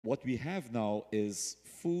what we have now is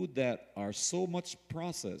food that are so much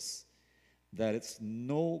processed that it's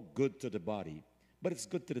no good to the body, but it's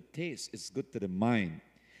good to the taste, it's good to the mind.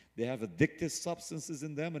 They have addictive substances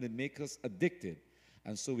in them, and it makes us addicted.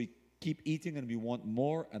 And so we keep eating, and we want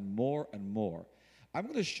more and more and more. I'm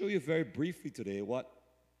going to show you very briefly today what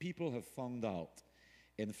people have found out.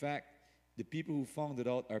 In fact, the people who found it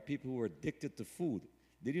out are people who are addicted to food.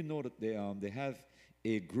 Did you know that they have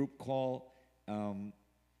a group called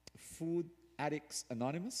Food Addicts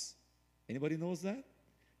Anonymous? Anybody knows that?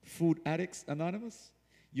 Food Addicts Anonymous?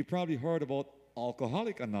 You probably heard about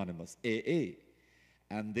Alcoholic Anonymous, AA.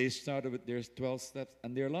 And they started with their 12 steps.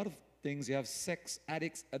 And there are a lot of things. You have Sex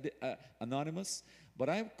Addicts Anonymous. But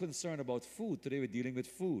I'm concerned about food. Today we're dealing with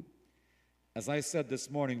food. As I said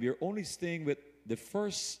this morning, we're only staying with the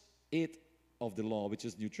first 8 of the law, which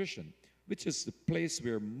is nutrition, which is the place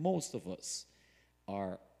where most of us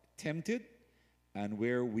are tempted and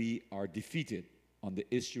where we are defeated on the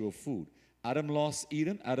issue of food. Adam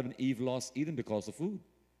and Eve lost Eden because of food.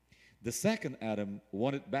 The second Adam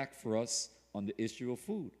won it back for us on the issue of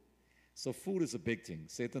food. So food is a big thing.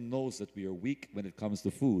 Satan knows that we are weak when it comes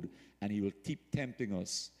to food, and he will keep tempting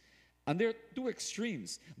us. And there are 2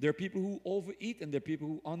 extremes. There are people who overeat, and there are people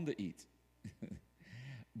who undereat.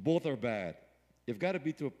 Both are bad. You've got to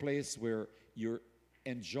be to a place where you're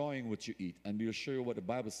enjoying what you eat, and we'll show you what the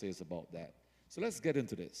Bible says about that. So let's get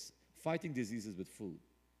into this. Fighting diseases with food.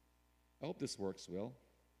 I hope this works well.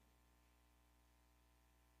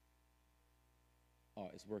 Oh,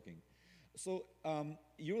 it's working. So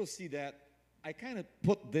you will see that I kind of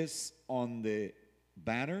put this on the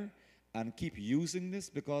banner and keep using this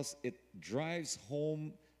because it drives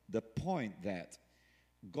home the point that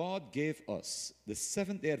God gave us, the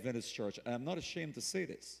Seventh-day Adventist Church, and I'm not ashamed to say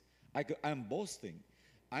this. I'm boasting.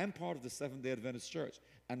 I'm part of the Seventh-day Adventist Church,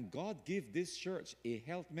 and God gave this church a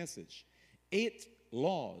health message. 8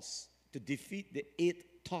 laws to defeat the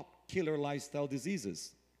 8 top killer lifestyle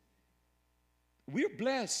diseases. We're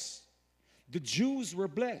blessed. The Jews were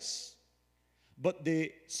blessed, but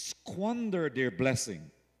they squandered their blessing.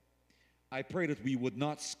 I pray that we would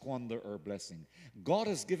not squander our blessing. God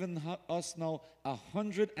has given us now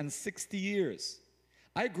 160 years.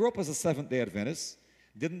 I grew up as a Seventh-day Adventist,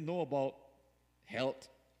 didn't know about health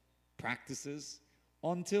practices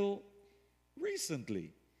until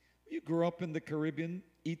recently. You grew up in the Caribbean,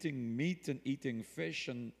 eating meat and eating fish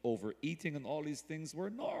and overeating and all these things were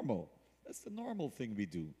normal. That's the normal thing we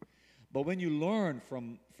do. But when you learn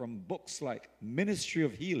from books like Ministry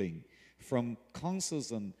of Healing, from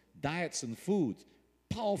Counsels on Diets and Food,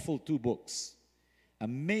 powerful 2 books.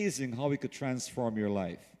 Amazing how we could transform your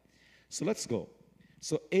life. So let's go.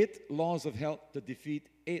 So 8 laws of health to defeat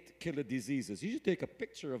 8 killer diseases. You should take a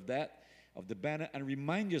picture of that, of the banner, and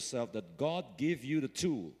remind yourself that God gave you the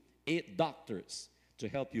tool, 8 doctors, to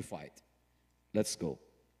help you fight. Let's go.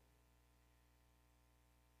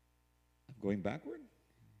 I'm going backward.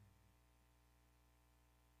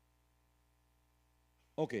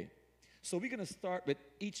 Okay, so we're going to start with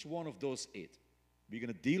each one of those 8. We're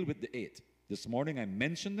going to deal with the 8. This morning I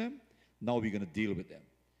mentioned them. Now we're going to deal with them.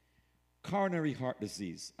 Coronary heart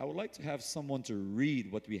disease. I would like to have someone to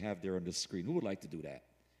read what we have there on the screen. Who would like to do that?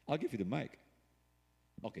 I'll give you the mic.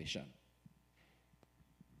 Okay, Sean.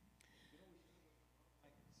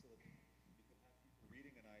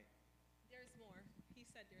 There's more. He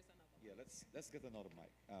said there's another. Yeah, let's get another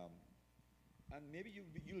mic. And maybe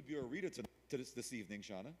you'll be a reader to this evening,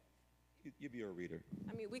 Shauna. You'll be a reader.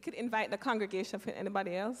 I mean, we could invite the congregation for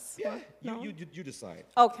anybody else. Yeah, No? you decide.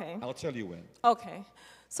 Okay. I'll tell you when. Okay.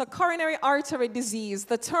 So coronary artery disease.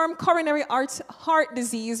 The term coronary heart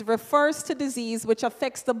disease refers to disease which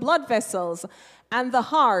affects the blood vessels and the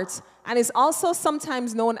heart and is also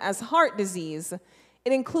sometimes known as heart disease.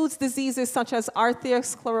 It includes diseases such as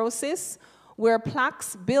arteriosclerosis, where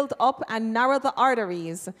plaques build up and narrow the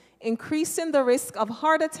arteries, increasing the risk of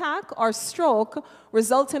heart attack or stroke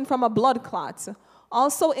resulting from a blood clot.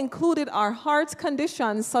 Also included are heart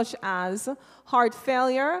conditions such as heart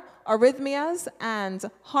failure, arrhythmias, and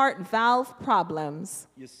heart valve problems.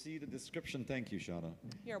 You see the description. Thank you, Shauna.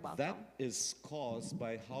 You're welcome. That is caused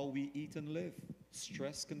by how we eat and live.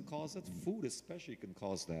 Stress can cause it. Food especially can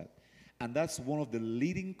cause that. And that's one of the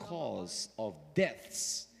leading cause of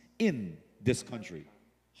deaths in this country.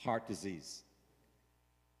 Heart disease.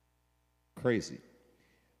 Crazy.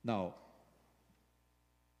 Now,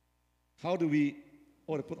 how do we,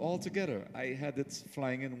 to put all together, I had it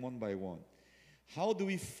flying in one by one. How do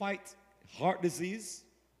we fight heart disease?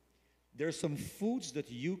 There are some foods that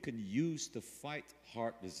you can use to fight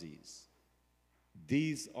heart disease.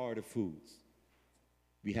 These are the foods.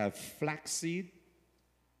 We have flaxseed,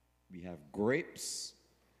 have grapes,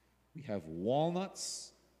 we have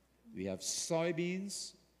walnuts, we have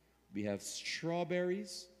soybeans, we have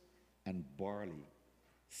strawberries, and barley.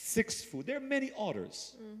 6 food. There are many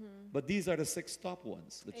others, but these are the 6 top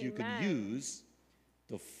ones that you can Amen. use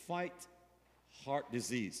to fight heart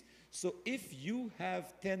disease. So if you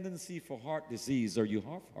have tendency for heart disease or you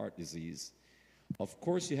have heart disease, of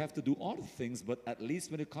course you have to do other things, but at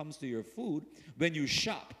least when it comes to your food, when you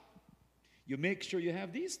shop, you make sure you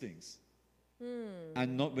have these things.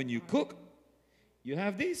 And not when you cook, you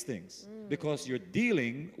have these things because you're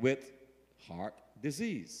dealing with heart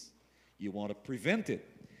disease. You want to prevent it.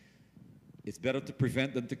 It's better to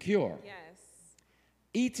prevent than to cure. Yes.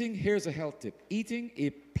 Eating, here's a health tip. Eating a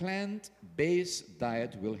plant-based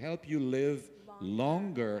diet will help you live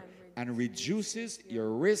longer and reduces your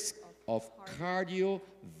risk of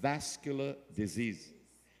cardiovascular disease.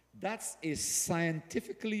 That's a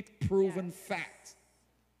scientifically proven fact.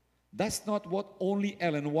 That's not what only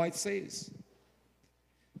Ellen White says.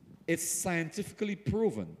 It's scientifically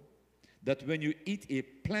proven that when you eat a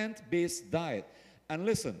plant-based diet, and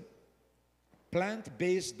listen,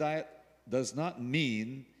 plant-based diet does not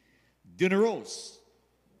mean dinerose.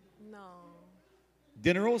 No.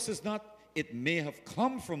 Dinerose is not, it may have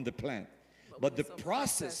come from the plant, but the so process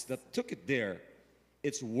processed. that took it there,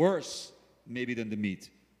 it's worse maybe than the meat.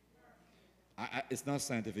 It's not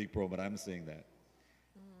scientific proven, but I'm saying that.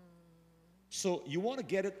 So you want to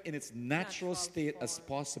get it in its natural state as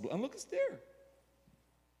possible. And look, it's there.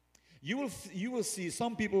 You will see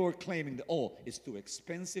some people are claiming that, oh, it's too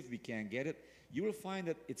expensive, we can't get it. You will find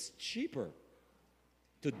that it's cheaper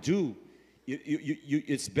to do.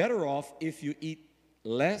 It's better off if you eat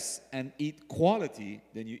less and eat quality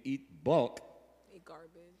than you eat bulk Eat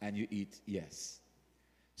garbage. and you eat, yes.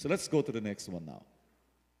 So let's go to the next one now.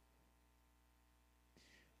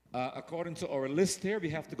 According to our list here, we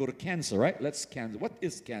have to go to cancer, right? Cancer. What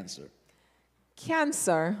is cancer?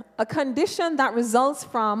 Cancer, a condition that results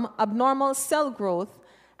from abnormal cell growth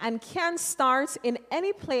and can start in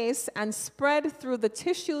any place and spread through the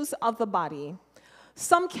tissues of the body.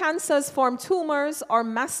 Some cancers form tumors or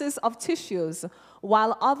masses of tissues,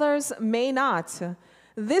 while others may not.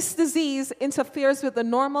 This disease interferes with the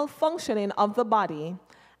normal functioning of the body,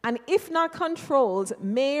 and if not controlled,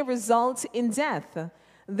 may result in death.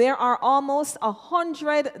 There are almost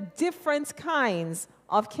 100 different kinds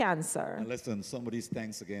of cancer. And listen, somebody's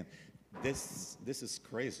thanks again. This is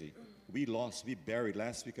crazy. We buried.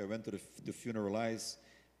 Last week I went to funeralize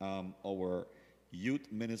our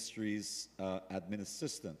youth ministry's admin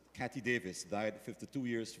assistant. Kathy Davis died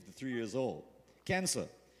 53 years old. Cancer.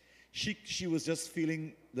 She was just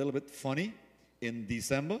feeling a little bit funny in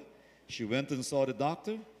December. She went and saw the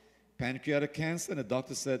doctor, pancreatic cancer, and the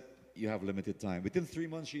doctor said, you have limited time. Within 3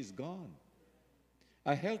 months, she's gone.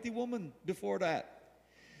 A healthy woman before that.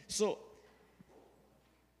 So,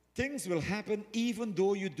 things will happen even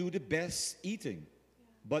though you do the best eating.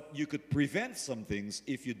 But you could prevent some things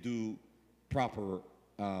if you do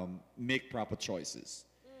make proper choices.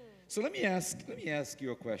 So let me ask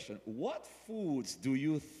you a question. What foods do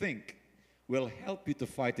you think will help you to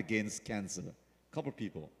fight against cancer? A couple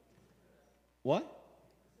people. What?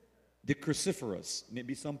 The cruciferous.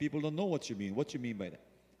 Maybe some people don't know what you mean. What you mean by that?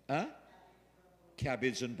 Huh?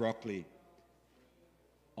 Cabbage and broccoli.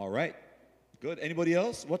 All right. Good. Anybody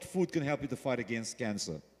else? What food can help you to fight against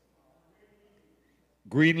cancer?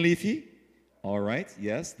 Green leafy. All right.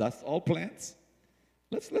 Yes, that's all plants.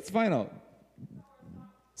 Let's find out.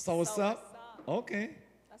 Soursop. Okay.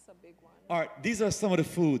 That's a big one. All right. These are some of the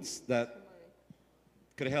foods that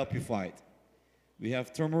could help you fight. We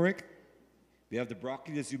have turmeric. We have the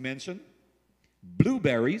broccoli, as you mentioned,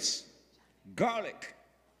 blueberries, garlic,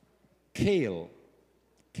 kale,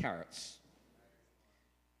 carrots.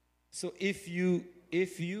 So if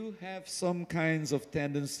you have some kinds of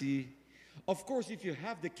tendency, of course, if you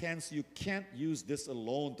have the cancer, you can't use this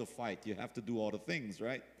alone to fight. You have to do other things,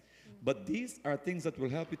 right? But these are things that will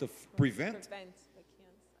help you to prevent. The cancer.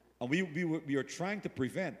 And we are trying to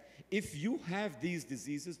prevent. If you have these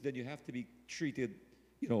diseases, then you have to be treated,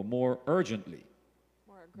 more urgently,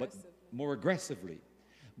 more aggressively.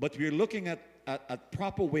 But we're looking at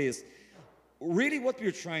proper ways. Really what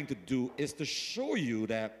we're trying to do is to show you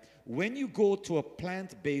that when you go to a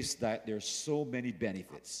plant-based diet, there's so many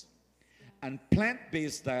benefits. And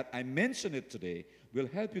plant-based diet, I mentioned it today, will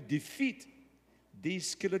help you defeat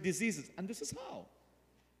these killer diseases. And this is how.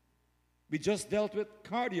 We just dealt with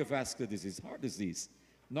cardiovascular disease, heart disease.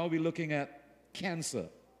 Now we're looking at cancer.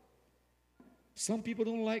 Some people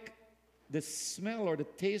don't like the smell or the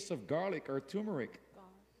taste of garlic or turmeric.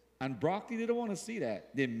 And broccoli, they don't want to see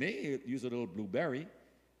that. They may use a little blueberry,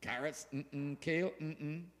 Carrots, mm-mm. Kale,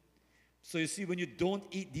 mm-mm. So you see, when you don't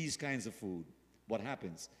eat these kinds of food, what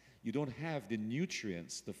happens? You don't have the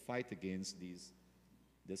nutrients to fight against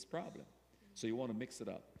this problem. So you want to mix it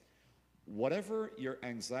up. Whatever your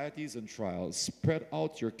anxieties and trials, spread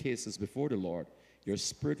out your cases before the Lord. Your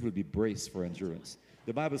spirit will be braced for endurance.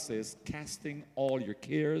 The Bible says, casting all your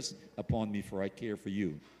cares upon me, for I care for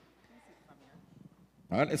you.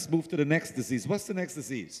 All right, let's move to the next disease. What's the next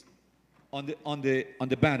disease on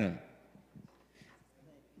the banner?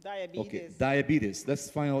 Diabetes. Okay, diabetes. Let's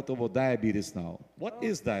find out about diabetes now. What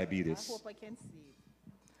is diabetes? I hope I can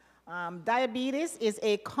see. Diabetes is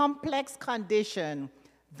a complex condition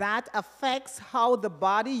that affects how the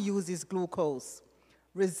body uses glucose,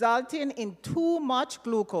 resulting in too much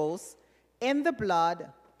glucose in the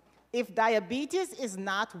blood. If diabetes is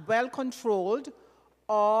not well controlled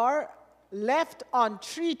or left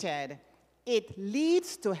untreated, it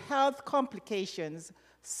leads to health complications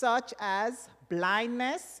such as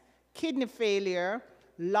blindness, kidney failure,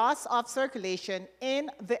 loss of circulation in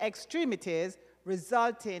the extremities,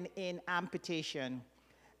 resulting in amputation,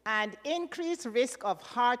 and increased risk of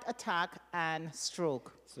heart attack and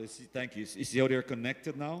stroke. So you see, thank you. You see how they're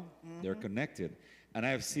connected now? They're connected. And I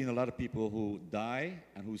have seen a lot of people who die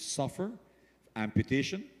and who suffer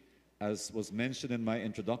amputation, as was mentioned in my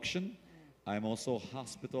introduction. I'm also a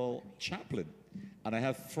hospital chaplain, and I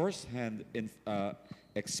have firsthand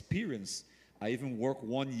experience. I even worked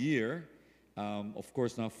 1 year, of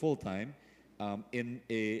course not full-time, in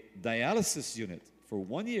a dialysis unit for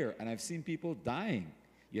 1 year, and I've seen people dying.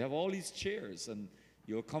 You have all these chairs, and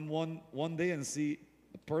you'll come one day and see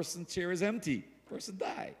a person's chair is empty, person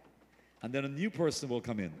died, and then a new person will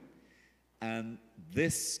come in. And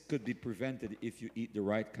this could be prevented if you eat the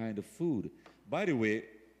right kind of food. By the way,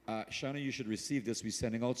 Shana, you should receive this. We're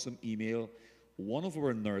sending out some email. One of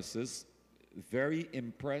our nurses, very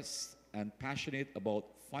impressed and passionate about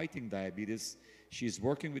fighting diabetes. She's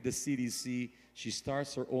working with the CDC. She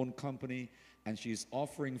starts her own company, and she's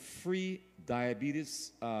offering free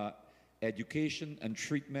diabetes education and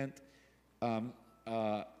treatment.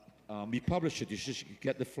 We publish it. You should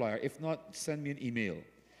get the flyer. If not, send me an email.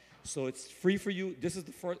 So it's free for you. This is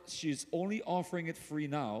the first. She's only offering it free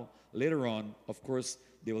now. Later on, of course,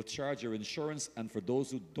 they will charge your insurance, and for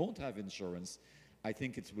those who don't have insurance, I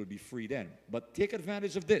think it will be free then. But take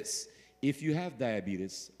advantage of this. If you have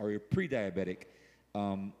diabetes or you're pre-diabetic,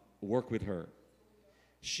 work with her.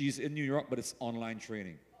 She's in New York, but it's online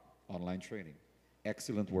training. Online training.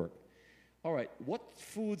 Excellent work. All right, what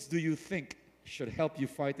foods do you think should help you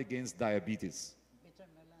fight against diabetes? Bitter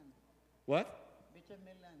melon. What? Bitter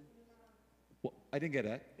melon. Well, I didn't get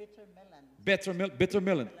that. Bitter melon. Bitter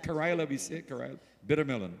melon. Karayla, we say Karayla. Bitter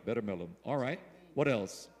melon. All right. What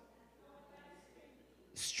else?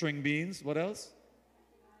 String beans. What else?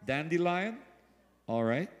 Dandelion. All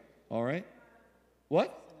right.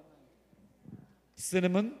 What?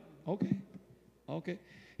 Cinnamon. Okay.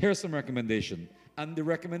 Here's some recommendation. And the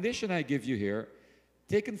recommendation I give you here,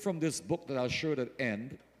 taken from this book that I'll show at the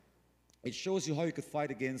end, it shows you how you could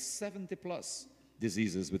fight against 70 plus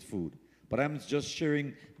diseases with food. But I'm just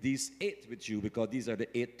sharing these 8 with you because these are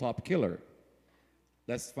the 8 top killer.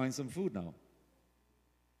 Let's find some food now.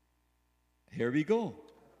 Here we go.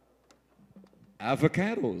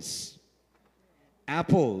 Avocados,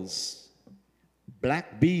 apples,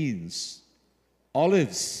 black beans,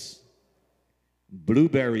 olives,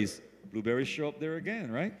 blueberries. Blueberries show up there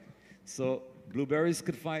again, right? So blueberries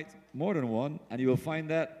could fight more than one, and you will find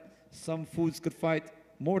that some foods could fight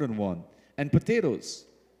more than one. And potatoes.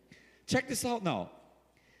 Check this out now.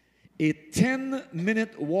 A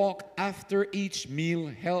 10-minute walk after each meal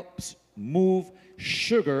helps move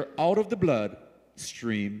sugar out of the blood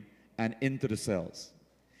stream and into the cells.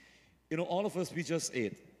 You know, all of us, we just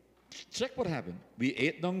ate. Check what happened. We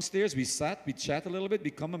ate downstairs, we sat, we chat a little bit, we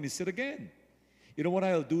come and we sit again. You know what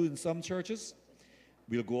I'll do in some churches?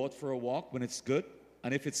 We'll go out for a walk when it's good,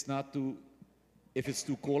 and if it's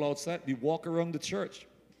too cold outside, we walk around the church.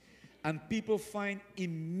 And people find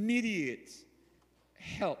immediate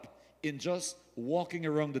help in just walking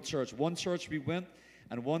around the church. One church we went,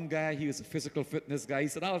 and one guy, he was a physical fitness guy. He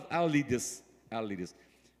said, I'll lead this.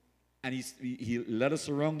 And he led us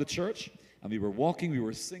around the church, and we were walking, we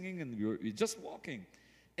were singing, and we were just walking.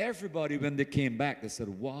 Everybody, when they came back, they said,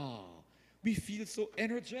 wow, we feel so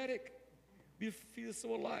energetic. We feel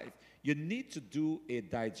so alive. You need to do a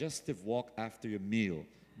digestive walk after your meal.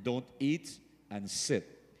 Don't eat and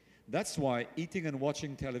sit. That's why eating and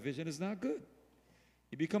watching television is not good.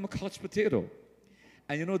 You become a couch potato.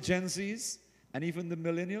 And you know, Gen Zs and even the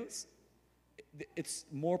millennials, it's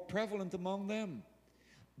more prevalent among them.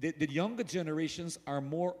 the younger generations are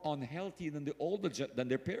more unhealthy than the than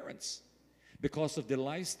their parents because of their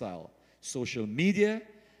lifestyle, social media,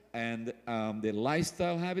 and their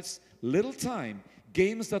lifestyle habits. Little time,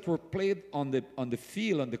 games that were played on the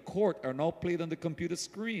field, on the court, are now played on the computer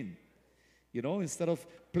screen. You know, instead of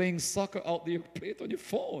playing soccer out there, play it on your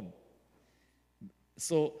phone.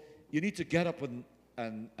 So you need to get up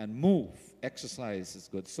and move. Exercise is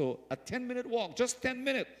good. So a 10-minute walk, just 10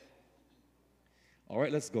 minutes. All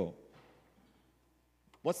right, let's go.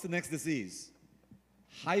 What's the next disease?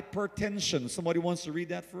 Hypertension. Somebody wants to read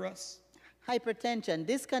that for us? Hypertension.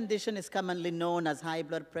 This condition is commonly known as high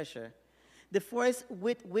blood pressure. The force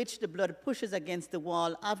with which the blood pushes against the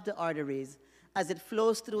wall of the arteries as it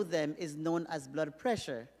flows through them is known as blood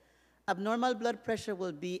pressure. Abnormal blood pressure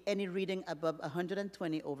will be any reading above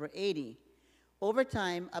 120/80. Over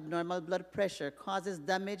time, abnormal blood pressure causes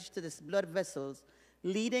damage to the blood vessels,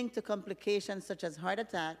 leading to complications such as heart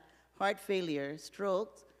attack, heart failure,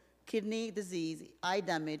 stroke, kidney disease, eye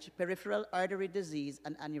damage, peripheral artery disease,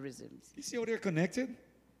 and aneurysms. You see how they're connected?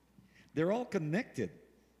 They're all connected.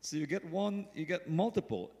 So you get one, you get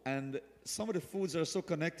multiple. And some of the foods are so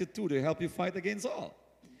connected too, they help you fight against all.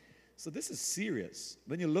 So this is serious.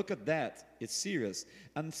 When you look at that, it's serious.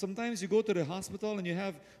 And sometimes you go to the hospital and you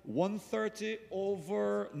have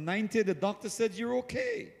 130/90. The doctor said you're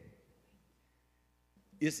okay.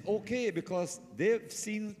 It's okay because they've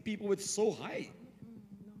seen people with so high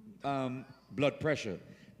blood pressure.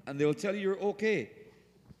 And they'll tell you you're okay.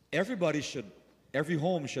 Every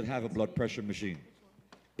home should have a blood pressure machine.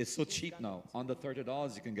 It's so cheap now. Under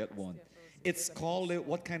 $30 you can get one. It's called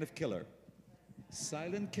what kind of killer?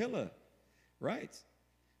 Silent killer, right?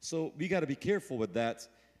 So we got to be careful with that.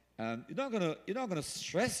 And you're not gonna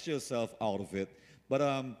stress yourself out of it. But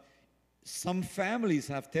some families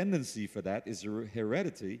have tendency for that. It's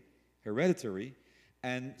hereditary.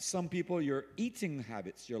 And some people, your eating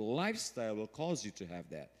habits, your lifestyle will cause you to have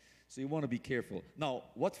that. So you want to be careful. Now,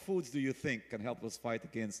 what foods do you think can help us fight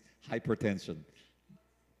against hypertension?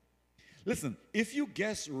 Listen, if you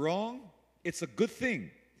guess wrong, it's a good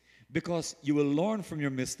thing, because you will learn from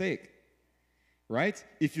your mistake, right?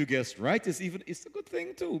 If you guess right, it's a good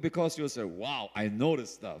thing too, because you'll say, wow, I know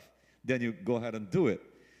this stuff. Then you go ahead and do it.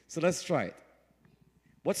 So let's try it.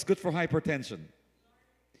 What's good for hypertension?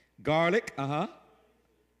 Garlic,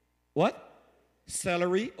 What?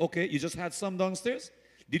 Celery, okay. You just had some downstairs?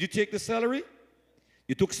 Did you take the celery?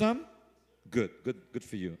 You took some? Good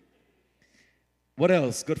for you. What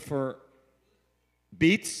else? Good for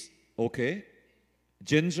beets, okay.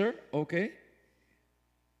 Ginger, okay.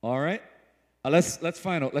 All right. Let's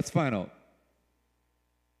find out.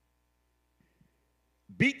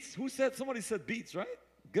 Beets. Somebody said beets, right?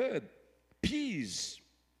 Good. Peas,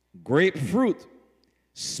 grapefruit,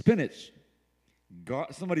 spinach.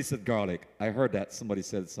 Somebody said garlic. I heard that. Somebody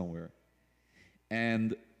said it somewhere.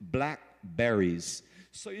 And blackberries.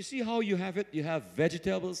 So you see how you have it? You have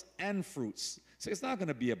vegetables and fruits. So it's not going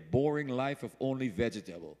to be a boring life of only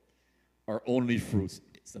vegetable or only fruits.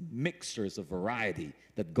 It's a mixture, it's a variety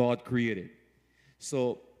that God created.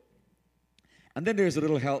 So, and then there's a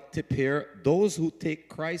little health tip here. Those who take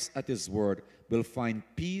Christ at His word will find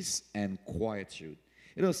peace and quietude.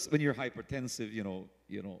 You know, when you're hypertensive,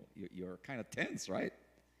 you're kind of tense, right?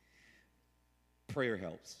 Prayer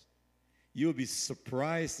helps. You'll be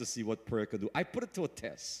surprised to see what prayer can do. I put it to a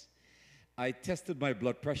test. I tested my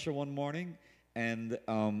blood pressure one morning, and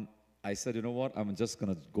I said, you know what? I'm just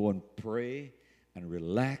going to go and pray and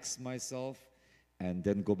relax myself and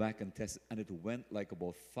then go back and test it. And it went like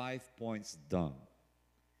about 5 points down.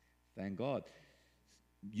 Thank God.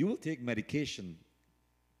 You will take medication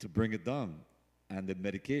to bring it down, and the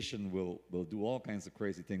medication will do all kinds of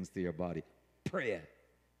crazy things to your body. Prayer,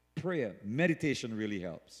 meditation really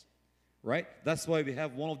helps, right? That's why we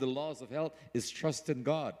have one of the laws of health is trust in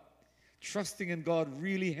God. Trusting in God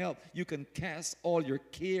really helps. You can cast all your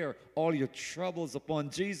care, all your troubles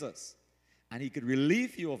upon Jesus, and He could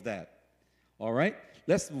relieve you of that. All right?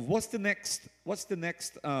 What's the next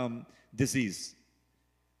disease?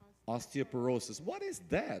 Osteoporosis. What is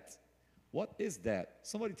that? What is that?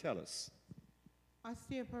 Somebody tell us.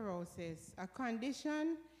 Osteoporosis, a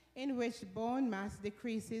condition in which bone mass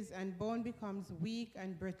decreases and bone becomes weak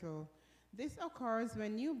and brittle. This occurs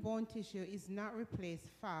when new bone tissue is not replaced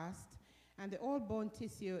fast, and the old bone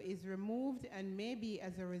tissue is removed, and may be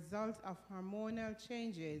as a result of hormonal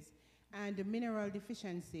changes and mineral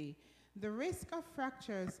deficiency. The risk of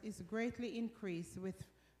fractures is greatly increased, with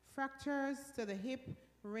fractures to the hip,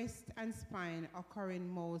 wrist, and spine occurring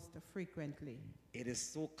most frequently. It is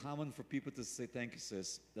so common for people to say, thank you,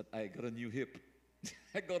 sis, that I got a new hip.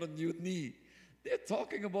 I got a new knee. They're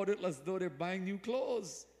talking about it as though they're buying new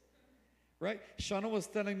clothes, right? Shauna was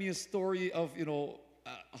telling me a story of,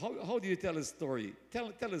 how do you tell a story?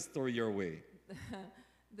 Tell a story your way.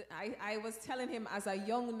 I was telling him as a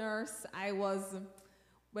young nurse,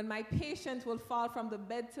 when my patient will fall from the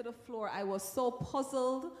bed to the floor, I was so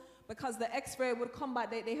puzzled because the x-ray would come back,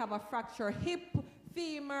 they have a fractured hip,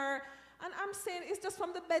 femur, and I'm saying it's just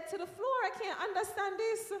from the bed to the floor. I can't understand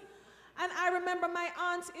this. And I remember my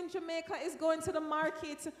aunt in Jamaica is going to the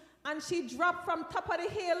market, and she dropped from top of the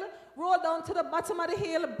hill, rolled down to the bottom of the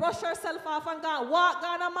hill, brushed herself off and walked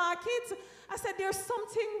down the market. I said, there's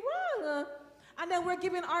something wrong. And then we're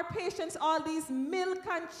giving our patients all these milk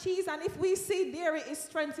and cheese, and if we see dairy is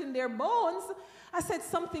strengthening their bones, I said,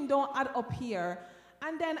 something don't add up here.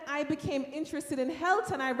 And then I became interested in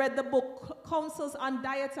health, and I read the book Counsels on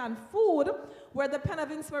Diet and Food, where the pen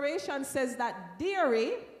of inspiration says that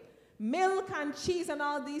dairy, milk and cheese and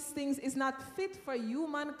all these things is not fit for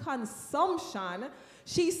human consumption.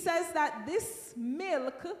 She says that this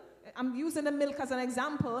milk, I'm using the milk as an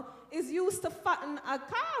example, is used to fatten a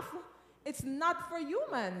calf. It's not for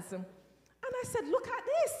humans. And I said, look at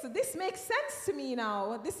this. This makes sense to me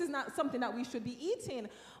now. This is not something that we should be eating.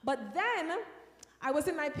 But then I was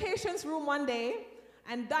in my patient's room one day,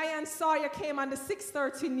 and Diane Sawyer came on the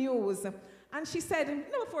 6:30 news. And she said,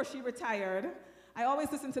 before she retired, I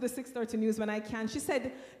always listen to the 6:30 news when I can. She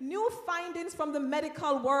said, new findings from the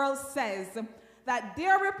medical world says that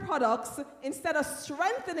dairy products, instead of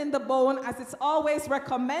strengthening the bone as it's always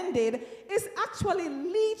recommended, is actually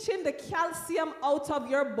leaching the calcium out of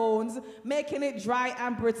your bones, making it dry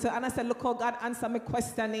and brittle. And I said, look how God answered me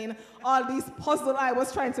questioning all these puzzles I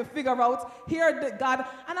was trying to figure out. Here, God.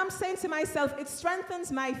 And I'm saying to myself, it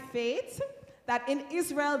strengthens my faith that in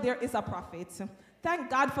Israel there is a prophet.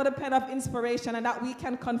 Thank God for the pen of inspiration and that we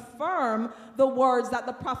can confirm the words that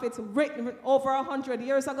the prophets written over 100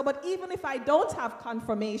 years ago. But even if I don't have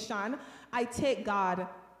confirmation, I take God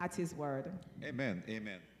at his word. Amen,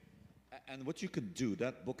 amen. And what you can do,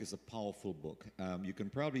 that book is a powerful book. You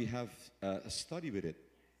can probably have a study with it.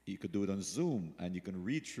 You could do it on Zoom, and you can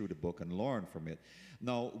read through the book and learn from it.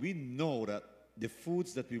 Now, we know that the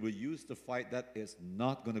foods that we will use to fight that is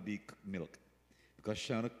not going to be milk, because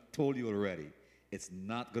Shauna told you already. It's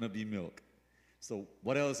not going to be milk. So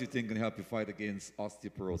what else you think can help you fight against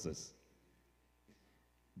osteoporosis?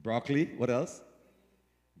 Broccoli, what else?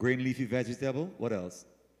 Green leafy vegetable, what else?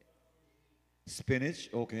 Spinach,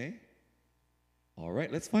 okay. All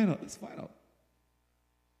right, let's find out,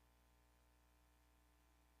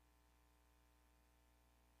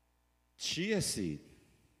 Chia seed,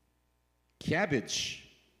 cabbage,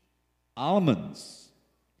 almonds,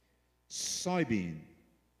 soybean,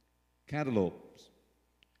 cantaloupe,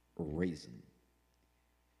 raisin.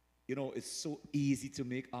 It's so easy to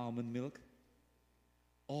make almond milk.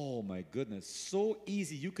 Oh my goodness, so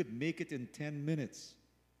easy. You could make it in 10 minutes.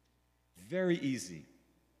 Very easy.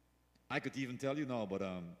 I could even tell you now, but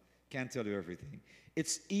can't tell you everything.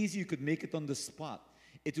 It's easy. You could make it on the spot.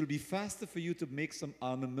 It will be faster for you to make some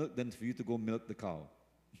almond milk than for you to go milk the cow.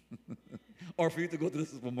 Or for you to go to the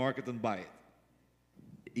supermarket and buy it.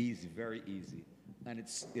 Easy, very easy. And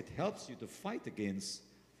it helps you to fight against,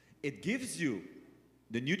 it gives you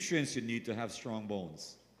the nutrients you need to have strong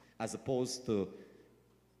bones, as opposed to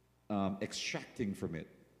extracting from it,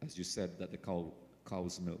 as you said that the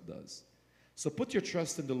cow's milk does. So put your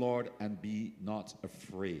trust in the Lord and be not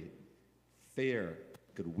afraid. Fear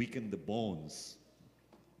could weaken the bones.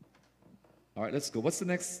 All right, let's go. What's the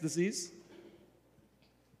next disease?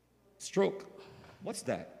 Stroke. What's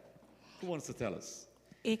that? Who wants to tell us?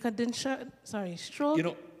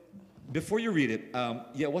 Stroke. Before you read it,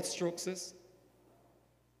 what stroke, sis?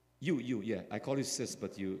 You, yeah. I call you sis,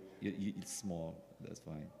 but you it's small. That's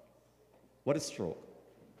fine. What is stroke?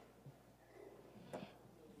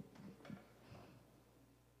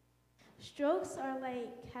 Strokes are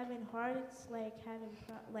like having hearts, like having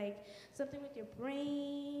something with your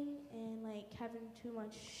brain, and like having too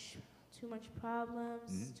much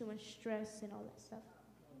problems, too much stress, and all that stuff.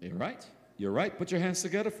 You're right. You're right. Put your hands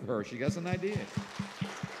together for her. She has an idea.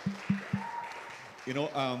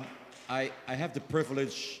 I have the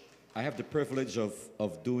privilege.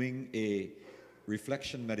 of doing a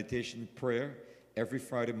reflection meditation prayer every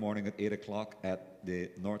Friday morning at 8 o'clock at the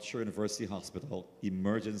North Shore University Hospital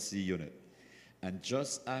Emergency Unit. And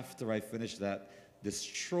just after I finish that, the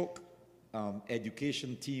stroke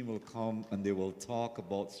education team will come and they will talk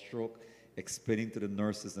about stroke, explaining to the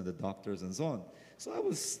nurses and the doctors and so on. So I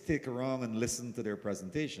will stick around and listen to their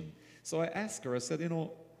presentation. So I asked her, I said, in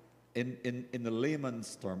the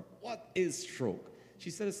layman's term, what is stroke? She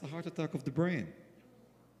said it's a heart attack of the brain.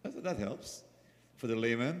 I said, that helps. for the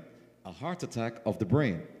layman, a heart attack of the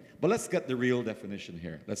brain. But let's get the real definition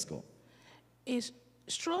here. Let's go. A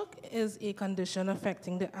stroke is a condition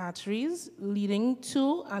affecting the arteries leading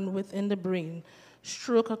to and within the brain.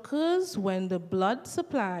 Stroke occurs when the blood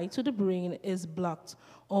supply to the brain is blocked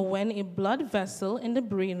or when a blood vessel in the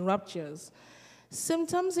brain ruptures.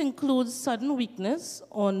 Symptoms include sudden weakness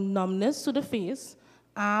or numbness to the face,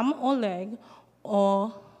 arm or leg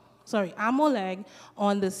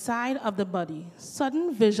on the side of the body,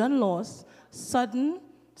 sudden vision loss, sudden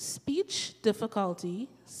speech difficulty,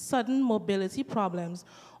 sudden mobility problems,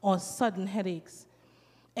 or sudden headaches.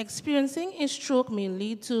 Experiencing a stroke may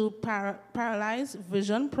lead to paralyzed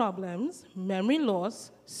vision problems, memory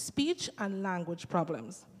loss, speech and language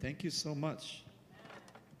problems. Thank you so much.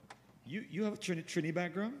 You have a Trini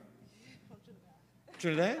background?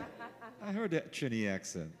 Trinidad? I heard that Trini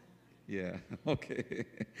accent. Yeah, okay.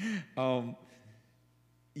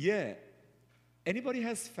 Yeah. Anybody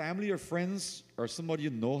has family or friends or somebody you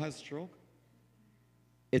know has stroke?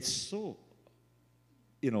 It's so,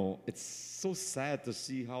 it's so sad to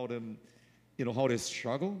see how them, how they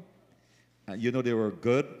struggle. They were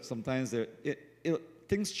good. Sometimes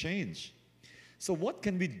things change. So what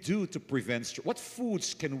can we do to prevent stroke? What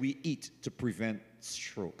foods can we eat to prevent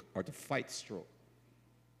stroke or to fight stroke?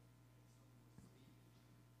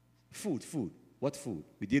 Food. What food?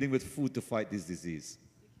 We're dealing with food to fight this disease.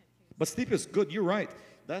 But sleep is good. You're right.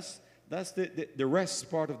 That's the rest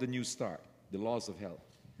part of the new start, the laws of health.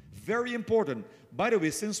 Very important. By the way,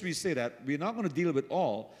 since we say that, we're not going to deal with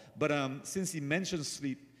all, but since he mentioned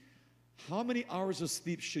sleep, how many hours of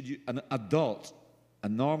sleep should a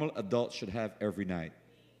normal adult should have every night?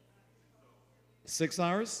 6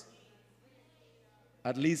 hours?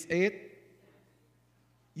 At least 8?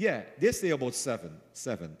 Yeah, they say about 7.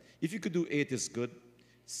 If you could do 8 is good.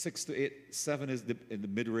 6 to 8, 7 is in the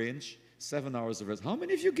mid-range. 7 hours of rest. How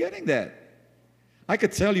many of you getting that? I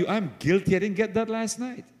could tell you, I'm guilty. I didn't get that last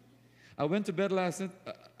night. I went to bed last night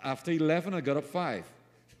after 11. I got up 5.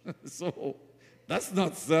 So that's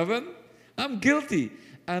not 7. I'm guilty.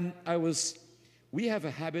 And we have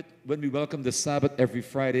a habit when we welcome the Sabbath every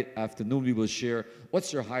Friday afternoon. We will share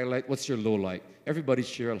what's your highlight, what's your low light. Everybody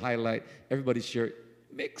share a highlight. Everybody share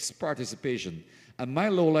mixed participation. And my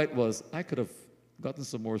low light was I could have gotten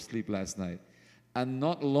some more sleep last night. And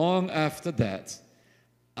not long after that,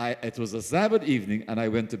 it was a Sabbath evening, and I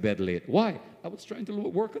went to bed late. Why? I was trying to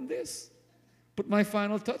work on this. Put my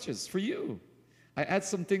final touches for you. I add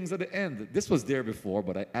some things at the end. This was there before,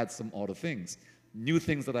 but I add some other things. New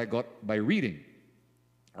things that I got by reading.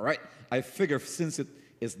 All right? I figure since it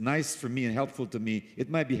is nice for me and helpful to me, it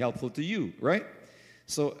might be helpful to you, right?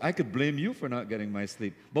 So I could blame you for not getting my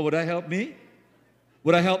sleep. But would that help me?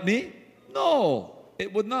 Would that help me? No,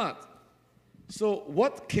 it would not. So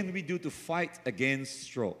what can we do to fight against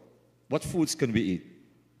stroke? What foods can we eat?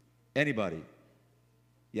 Anybody?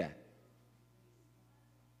 Yeah.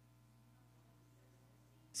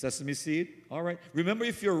 Sesame seed? All right. Remember,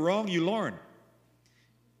 if you're wrong, you learn.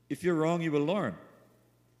 If you're wrong, you will learn.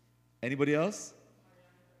 Anybody else?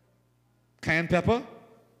 Cayenne pepper?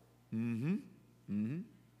 Anyone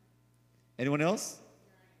else?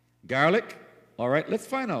 Garlic? All right, let's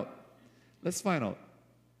find out.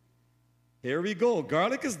 Here we go.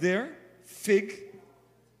 Garlic is there. Figs,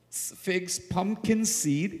 pumpkin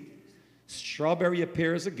seed. Strawberry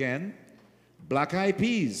appears again. Black-eyed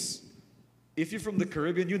peas. If you're from the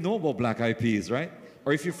Caribbean, you know about black-eyed peas, right?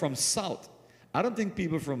 Or if you're from South. I don't think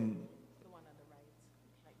people from...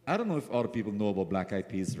 I don't know if other people know about black-eyed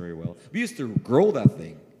peas very well. We used to grow that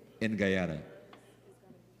thing in Guyana.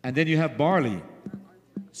 And then you have barley.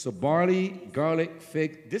 So barley, garlic,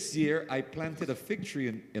 fig. This year, I planted a fig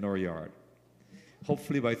tree in our yard.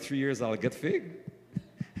 Hopefully by 3 years, I'll get fig.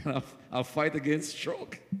 And I'll fight against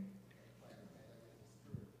stroke.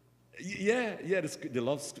 Yeah, they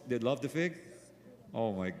love the fig.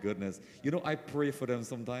 Oh my goodness. I pray for them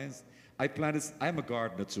sometimes. I'm a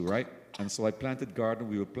gardener too, right? And so I planted garden.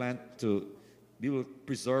 We will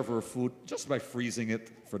preserve our food just by freezing it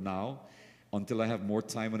for now until I have more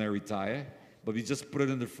time when I retire. But we just put it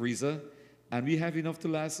in the freezer, and we have enough to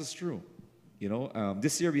last us through.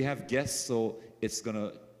 This year we have guests, so it's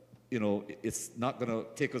not gonna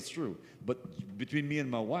take us through. But between me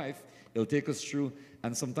and my wife, it'll take us through.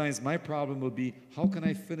 And sometimes my problem will be, how can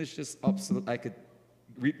I finish this up so that I could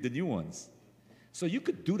reap the new ones? So you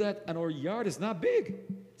could do that, and our yard is not big.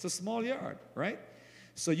 It's a small yard, right?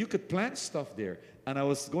 So you could plant stuff there. And I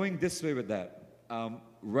was going this way with that.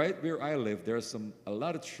 Right where I live, there's a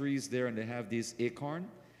lot of trees there, and they have these acorn.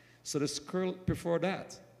 So the squirrel prefer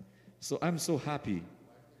that. So I'm so happy.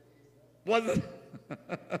 Was it?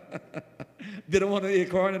 They don't want to eat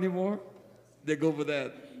corn anymore. They go for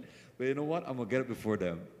that. But you know what? I'm going to get it before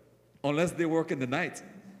them. Unless they work in the night.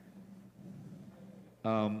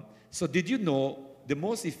 So did you know the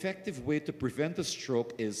most effective way to prevent a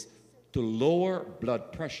stroke is to lower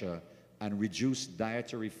blood pressure and reduce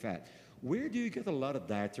dietary fat? Where do you get a lot of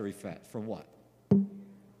dietary fat? From what?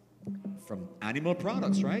 From animal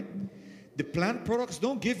products, right? The plant products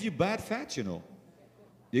don't give you bad fats, you know.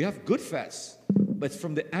 You have good fats, but it's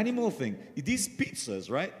from the animal thing. These pizzas,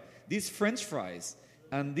 right? These French fries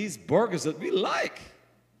and these burgers that we like,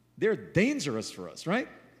 they're dangerous for us, right?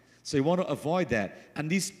 So you want to avoid that. And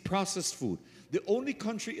these processed food. The only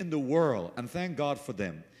country in the world, and thank God for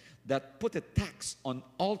them, that put a tax on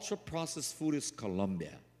ultra-processed food is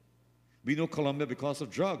Colombia. We know Colombia because of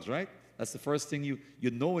drugs, right? That's the first thing you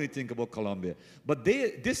know when you think about Colombia. But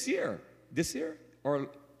this year, or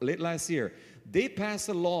late last year, they passed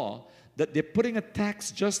a law that they're putting a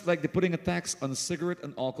tax, just like they're putting a tax on cigarette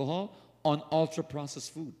and alcohol, on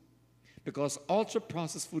ultra-processed food. Because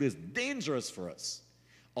ultra-processed food is dangerous for us.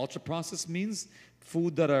 Ultra-processed means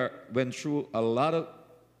food that went through a lot of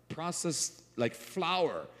processed, like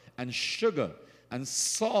flour and sugar and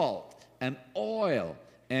salt and oil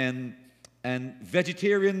and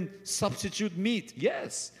vegetarian substitute meat.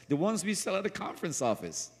 Yes, the ones we sell at the conference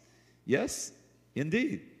office. Yes,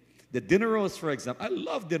 indeed. The dinner roast, for example. I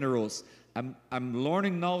love dinner roast. I'm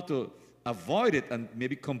learning now to avoid it and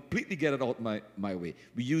maybe completely get it out my way.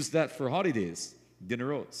 We use that for holidays, dinner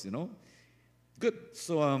roast, you know. Good.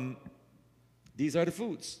 So these are the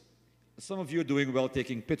foods. Some of you are doing well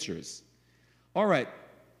taking pictures. All right.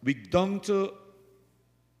 We down to,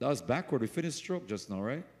 that was backward. We finished stroke just now,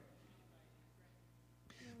 right?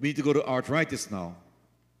 We need to go to arthritis now.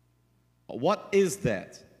 What is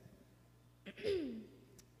that?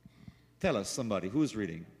 Tell us, somebody. Who's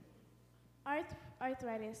reading?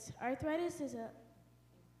 Arthritis. Arthritis is a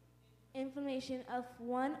inflammation of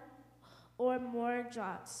one or more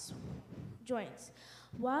joints.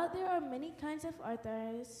 While there are many kinds of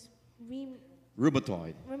arthritis,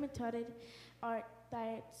 Rheumatoid.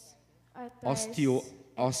 Arthritis,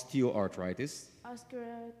 Osteoarthritis.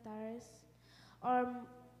 osteoarthritis are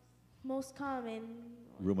most common.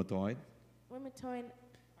 Rheumatoid. Rheumatoid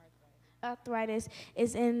arthritis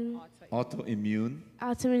is an Autoimmune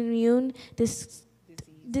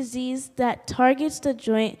disease that targets the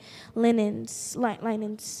joint linens.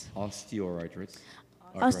 Osteoarthritis.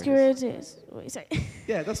 Osteoarthritis. Wait, sorry.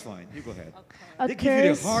 Yeah, that's fine. You go ahead. They give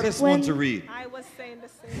you the hardest one to read. I was saying the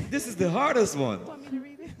same. This is the hardest one. Want me to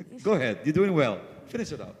read it? Go ahead. You're doing well.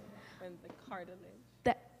 Finish it up. And the cartilage.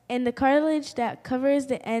 And the cartilage that covers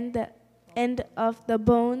the end of the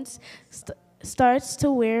bones starts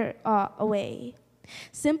to wear away.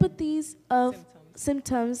 Symptoms of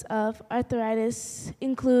arthritis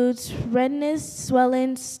includes redness,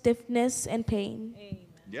 swelling, stiffness, and pain. Amen.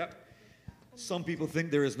 Yep. Some people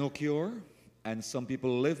think there is no cure, and some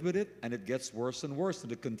people live with it, and it gets worse and worse,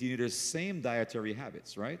 and they continue their same dietary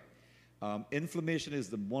habits, right? Inflammation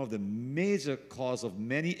is one of the major cause of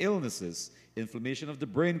many illnesses. Inflammation of the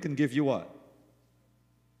brain can give you what?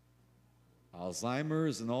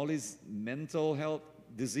 Alzheimer's and all these mental health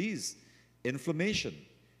disease. Inflammation,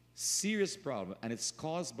 serious problem, and it's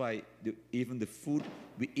caused by even the food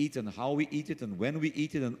we eat and how we eat it and when we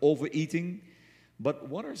eat it and overeating. But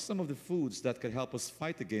what are some of the foods that could help us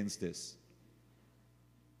fight against this?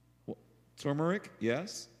 Turmeric,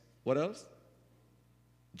 yes. What else?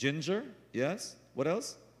 Ginger, yes. What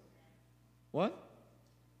else? What?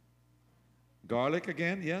 Garlic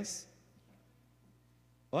again, yes.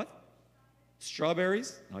 What?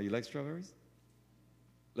 Strawberries? Oh, you like strawberries?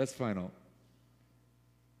 Let's find out.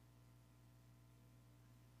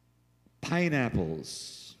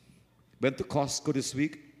 Pineapples. Went to Costco this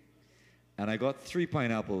week, and I got 3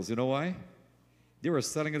 pineapples. You know why? They were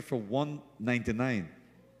selling it for $1.99.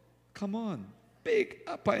 Come on, big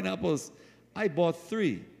pineapples. I bought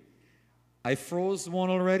 3. I froze one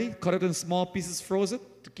already, cut it in small pieces, froze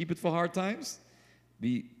it to keep it for hard times.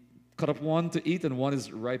 We cut up one to eat, and one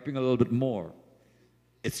is ripening a little bit more.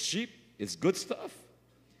 It's cheap. It's good stuff.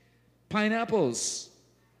 Pineapples,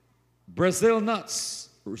 Brazil nuts,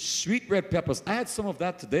 sweet red peppers. I had some of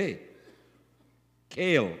that today.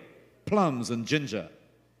 Kale, plums, and ginger.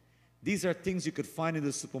 These are things you could find in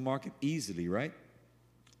the supermarket easily, right?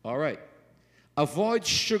 All right. Avoid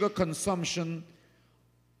sugar consumption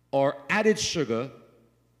or added sugar.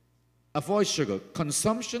 Avoid sugar.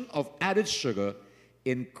 Consumption of added sugar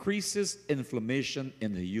increases inflammation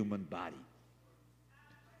in the human body.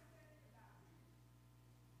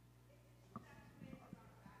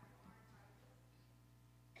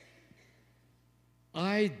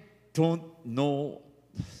 I don't know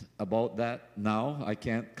about that now. I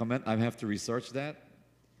can't comment. I have to research that.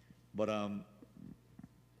 But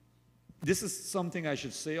this is something I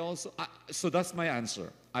should say also. So that's my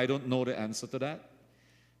answer. I don't know the answer to that.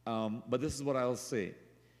 But this is what I'll say.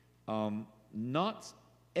 Not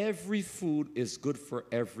every food is good for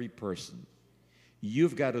every person.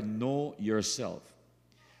 You've got to know yourself.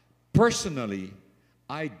 Personally,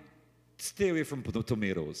 I stay away from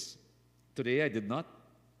tomatoes. Today I did not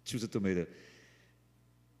choose a tomato.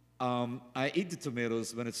 I eat the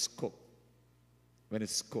tomatoes when it's cooked. When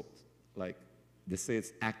it's cooked. Like they say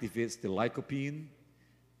it activates the lycopene.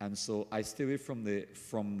 And so I stay away from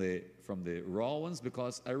the raw ones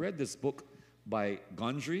because I read this book by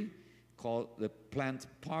Gondry called The Plant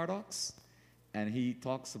Paradox. And he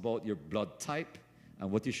talks about your blood type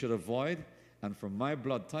and what you should avoid. And from my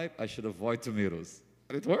blood type, I should avoid tomatoes.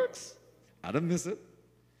 And it works. I don't miss it.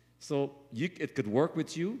 So it could work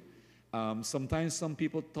with you. Sometimes some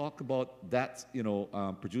people talk about that,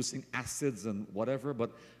 producing acids and whatever,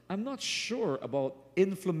 but I'm not sure about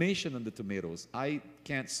inflammation in the tomatoes. I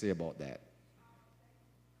can't say about that.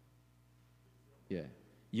 Yeah.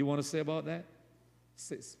 You want to say about that?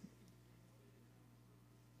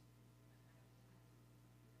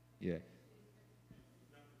 Yeah.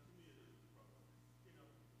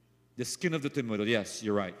 The skin of the tomato, yes,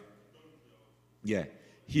 you're right. Yeah,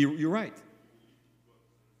 you're right.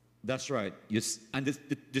 That's right. And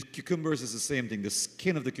the cucumbers is the same thing, the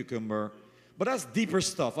skin of the cucumber. But that's deeper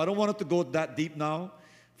stuff. I don't want it to go that deep now.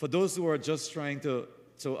 For those who are just trying to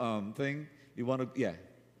thing, you want to, yeah.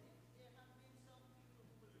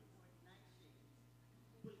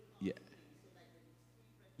 Yeah.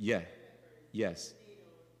 Yeah. Yes.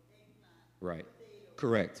 Right.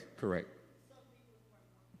 Correct.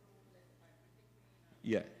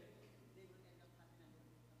 Yeah.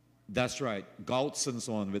 That's right. Gouts and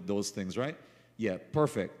so on with those things, right? Yeah,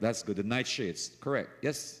 perfect. That's good. The nightshades. Correct.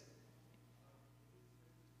 Yes?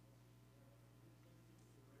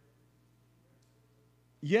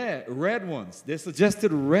 Yeah, red ones. They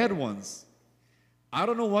suggested red ones. I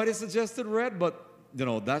don't know why they suggested red, but,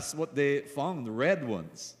 that's what they found, red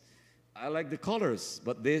ones. I like the colors,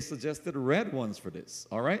 but they suggested red ones for this.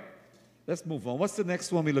 All right? Let's move on. What's the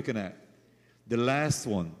next one we're looking at? The last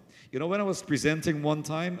one. When I was presenting one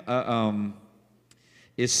time,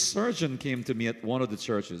 a surgeon came to me at one of the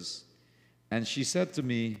churches, and she said to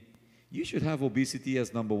me, you should have obesity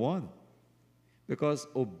as number one, because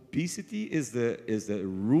obesity is the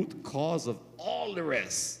root cause of all the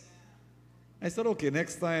rest. I said, okay,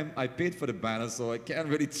 next time. I paid for the banner, so I can't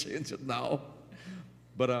really change it now.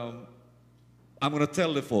 But I'm going to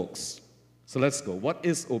tell the folks. So let's go. What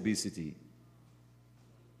is obesity?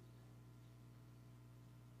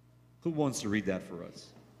 Who wants to read that for us?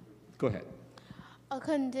 Go ahead. A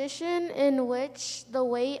condition in which the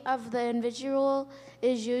weight of the individual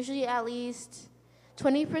is usually at least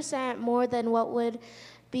 20% more than what would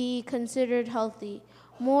be considered healthy.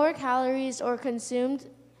 More calories are consumed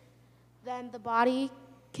than the body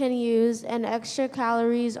can use, and extra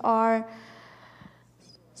calories are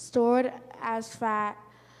stored as fat.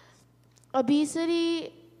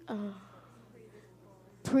 Obesity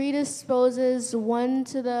predisposes one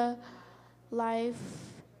to the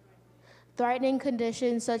life-threatening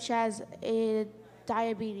conditions such as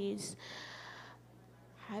diabetes,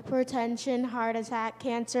 hypertension, heart attack,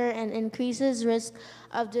 cancer, and increases risk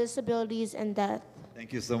of disabilities and death.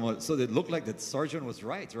 Thank you so much. So it looked like the surgeon was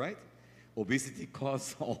right? Obesity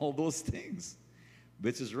causes all those things,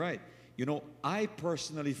 which is right. I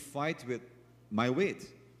personally fight with my weight.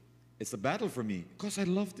 It's a battle for me because I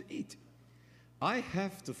love to eat. I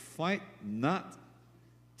have to fight not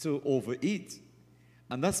to overeat.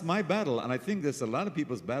 And that's my battle. And I think there's a lot of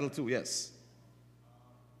people's battle too, yes.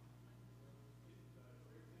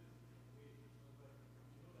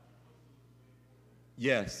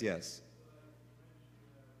 Yes.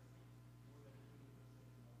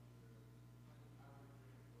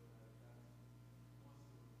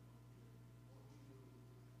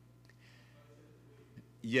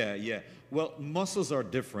 Yeah. Well, muscles are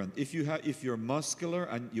different. If you're muscular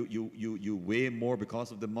and you weigh more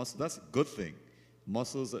because of the muscle, that's a good thing.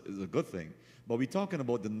 Muscles is a good thing. But we're talking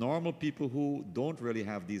about the normal people who don't really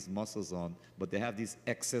have these muscles on, but they have these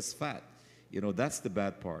excess fat. That's the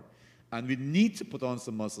bad part. And we need to put on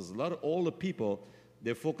some muscles. A lot of older people,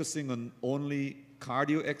 they're focusing on only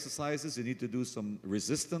cardio exercises. You need to do some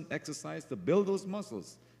resistant exercise to build those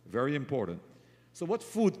muscles. Very important. So what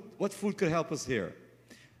food could help us here?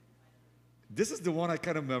 This is the one I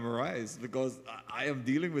kind of memorized because I am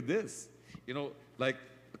dealing with this. Like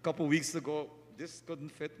a couple weeks ago, this couldn't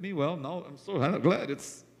fit me. Well, now I'm so glad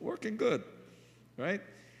it's working good, right?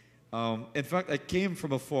 In fact, I came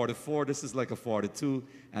from a 44. This is like a 42.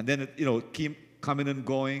 And then it, keep coming and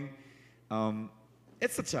going.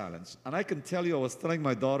 It's a challenge. And I can tell you, I was telling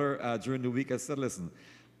my daughter during the week, I said, listen,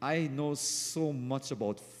 I know so much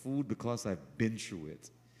about food because I've been through it.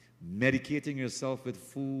 Medicating yourself with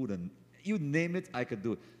food and you name it, I could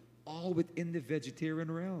do it. All within the vegetarian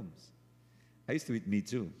realms. I used to eat meat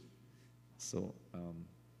too. So,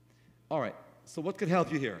 all right. So what could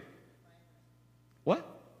help you here? What?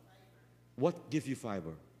 What gives you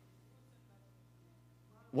fiber?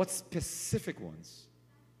 What specific ones?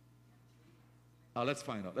 Let's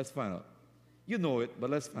find out. Let's find out. You know it, but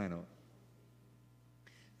let's find out.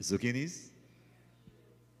 Zucchinis,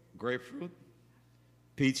 grapefruit,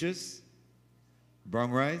 peaches, brown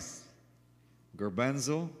rice,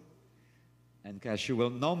 garbanzo, and cashew. Well,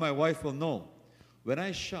 now my wife will know. When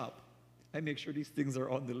I shop, I make sure these things are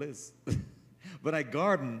on the list. When I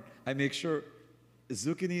garden, I make sure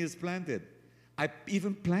zucchini is planted. I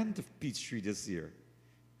even planted a peach tree this year.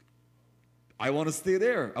 I want to stay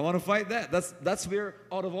there. I want to fight that. That's where,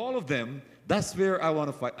 out of all of them, that's where I want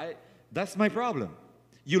to fight. That's my problem.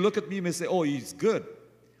 You look at me and say, oh, he's good,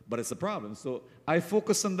 but it's a problem. So I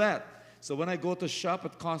focus on that. So when I go to shop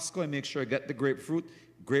at Costco, I make sure I get the grapefruit.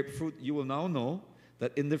 Grapefruit, you will now know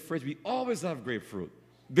that in the fridge, we always have grapefruit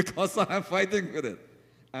because I'm fighting with it.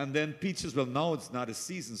 And then peaches, well, now it's not a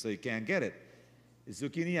season, so you can't get it.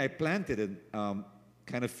 Zucchini, I planted and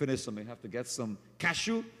kind of finished, so I may have to get some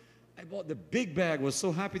cashew. I bought the big bag. Was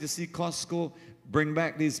so happy to see Costco bring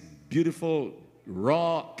back these beautiful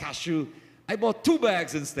raw cashew. I bought 2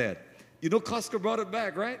 bags instead. You know Costco brought it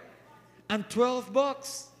back, right? And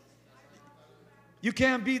 $12. You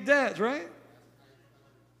can't beat that, right?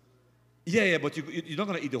 Yeah, but you're not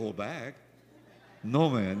going to eat the whole bag. No,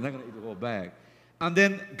 man, you're not going to eat the whole bag. And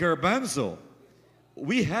then garbanzo.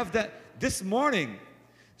 We have that this morning.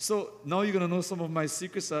 So now you're going to know some of my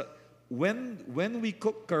secrets. When we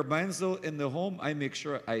cook garbanzo in the home, I make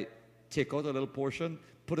sure I take out a little portion,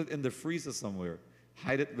 put it in the freezer somewhere,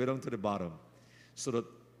 hide it way down to the bottom, so that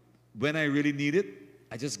when I really need it,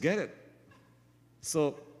 I just get it.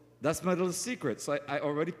 So that's my little secret. So I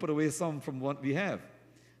already put away some from what we have.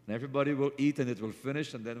 And everybody will eat and it will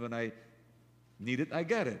finish, and then when I need it, I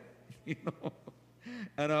get it. You know?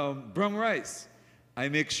 And brown rice. I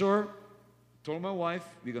make sure, told my wife,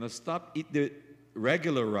 we're going to stop eating the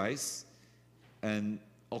regular rice, and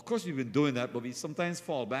of course we've been doing that, but we sometimes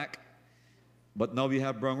fall back. But now we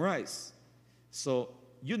have brown rice. So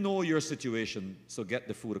you know your situation, so get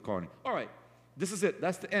the food accordingly. All right, this is it.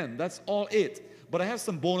 That's the end. That's all it. But I have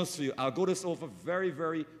some bonus for you. I'll go this over very,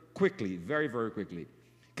 very quickly. Very, very quickly.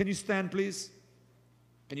 Can you stand, please?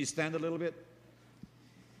 Can you stand a little bit?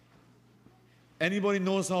 Anybody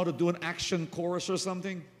knows how to do an action chorus or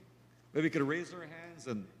something? Maybe we could raise our hands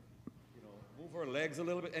and move our legs a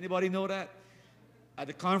little bit. Anybody know that? At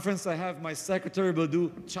the conference I have, my secretary will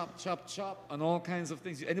do chop, chop, chop and all kinds of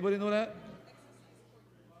things. Anybody know that?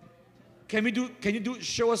 Can you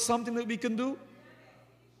show us something that we can do?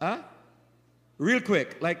 Huh? Real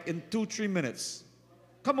quick, like in 2-3 minutes.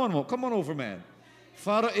 Come on over, man.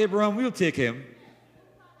 Father Abraham, we'll take him.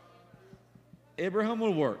 Abraham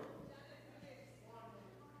will work.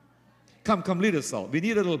 Come, lead us out. We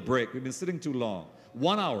need a little break. We've been sitting too long.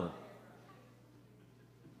 1 hour.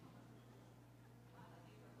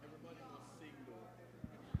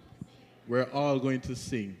 We're all going to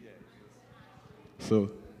sing.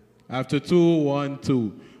 So, after 2, 1,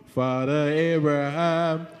 2. Father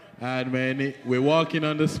Abraham had many. We're walking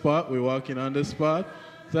on the spot.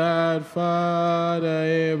 That Father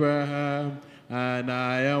Abraham, and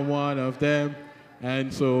I am one of them,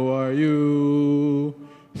 and so are you.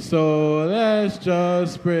 So let's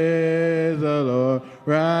just praise the Lord.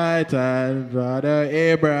 Right, and Father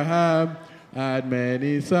Abraham had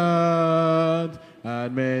many sons,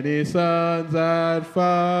 had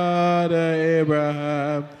Father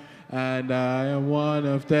Abraham, and I am one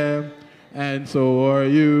of them, and so are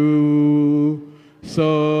you.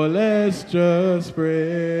 So let's just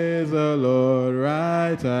praise the Lord.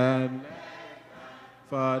 Right, and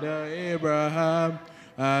Father Abraham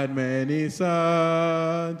had many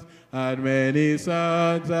sons, had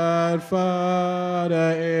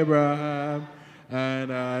Father Abraham,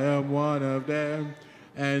 and I am one of them,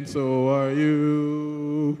 and so are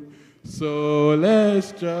you. So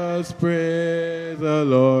let's just praise the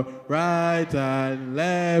Lord. Right and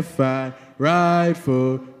left and right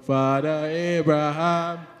foot. Father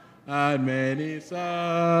Abraham had many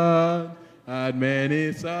sons,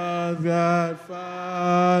 God,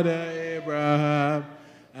 Father Abraham,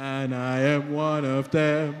 and I am one of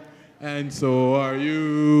them, and so are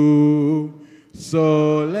you.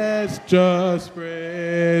 So let's just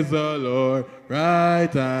praise the Lord.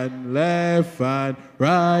 Right and left and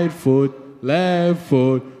right foot, left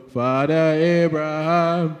foot. Father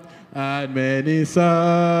Abraham had many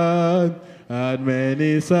sons,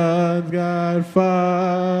 God,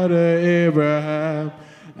 Father Abraham,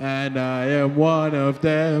 and I am one of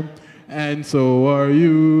them, and so are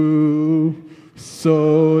you.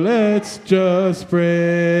 So let's just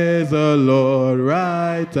praise the Lord.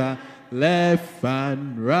 Right and left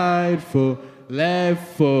and right foot,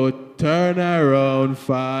 left foot, turn around.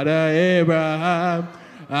 Father Abraham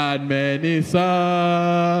had many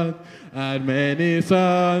sons,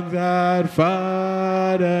 God,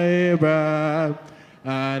 Father Abraham,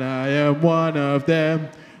 and I am one of them,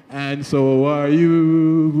 and so are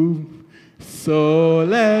you. So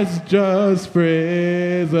let's just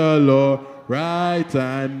praise the Lord. Right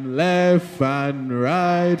and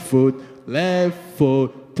right foot, left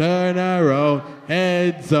foot, turn around,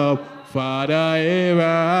 heads up. Father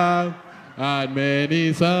Abraham had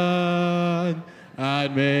many sons,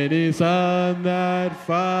 that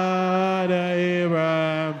Father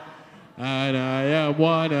Abraham, and I am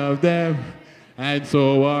one of them, and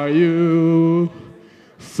so are you.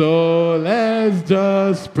 So let's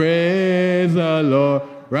just praise the Lord.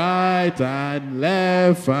 Right and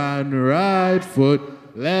right foot,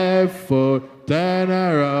 left foot, turn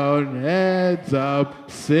around, heads up,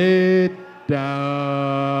 sit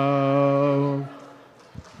down.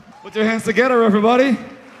 Put your hands together, everybody.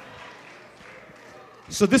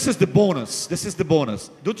 So this is the bonus. This is the bonus.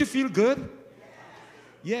 Don't you feel good?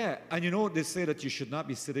 Yeah, and you know, they say that you should not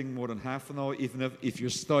be sitting more than half an hour, even if you're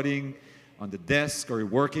studying on the desk or you're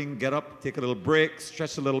working. Get up, take a little break,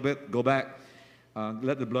 stretch a little bit, go back.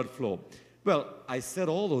 Let the blood flow. Well, I said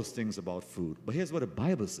all those things about food, but here's what the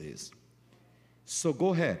Bible says. So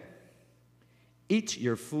go ahead. Eat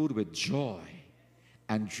your food with joy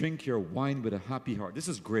and drink your wine with a happy heart. This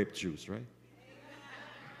is grape juice, right?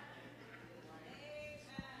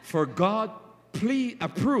 For God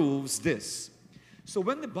approves this. So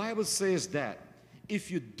when the Bible says that,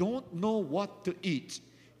 if you don't know what to eat,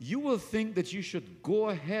 you will think that you should go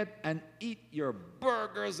ahead and eat your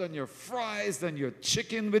burgers and your fries and your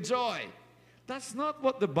chicken with joy. That's not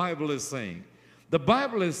what the Bible is saying. The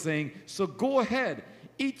Bible is saying, so go ahead,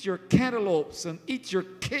 eat your cantaloupes and eat your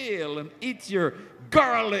kale and eat your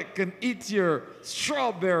garlic and eat your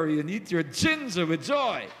strawberry and eat your ginger with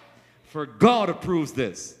joy. For God approves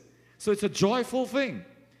this. So it's a joyful thing.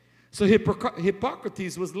 So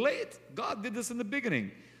Hippocrates was late. God did this in the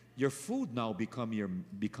beginning. Your food now become your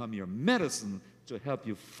medicine to help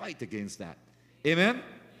you fight against that. Amen?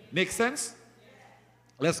 Make sense?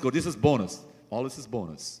 Let's go. This is bonus. All this is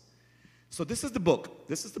bonus. So this is the book.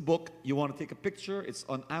 This is the book. You want to take a picture. It's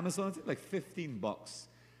on Amazon. It's like $15.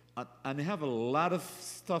 And they have a lot of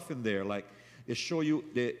stuff in there. Like they show you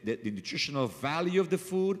the nutritional value of the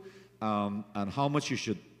food and how much you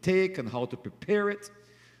should take and how to prepare it.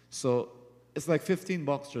 So it's like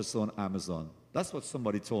 $15 or so on Amazon. That's what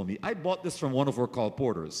somebody told me. I bought this from one of our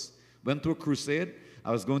colporteurs. Went to a crusade.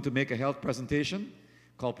 I was going to make a health presentation.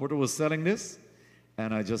 Colporteur was selling this,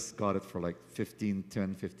 and I just got it for like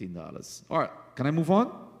 $15. All right, can I move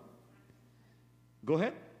on? Go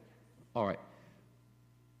ahead. All right.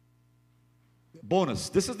 Bonus.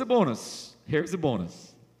 This is the bonus. Here's the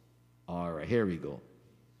bonus. All right, here we go.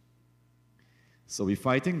 So we're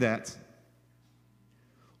fighting that.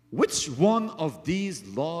 Which one of these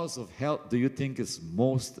laws of health do you think is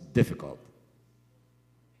most difficult?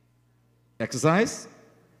 Exercise?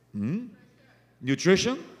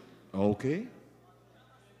 Nutrition? Okay.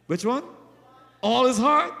 Which one? All is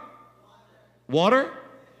hard? Water?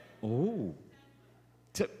 Oh.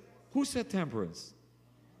 Who said temperance?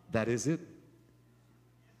 That is it.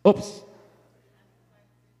 Oops.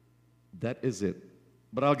 That is it.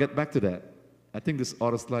 But I'll get back to that. I think this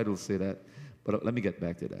auto slide will say that. But let me get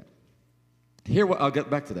back to that. I'll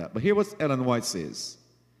get back to that. But here what Ellen White says.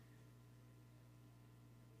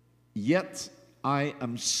 Yet I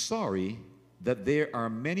am sorry that there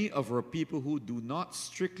are many of our people who do not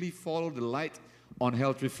strictly follow the light on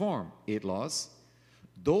health reform, 8 laws.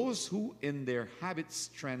 Those who in their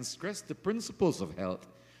habits transgress the principles of health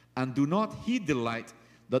and do not heed the light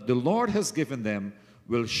that the Lord has given them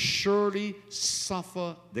will surely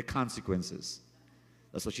suffer the consequences.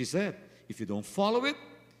 That's what she said. If you don't follow it,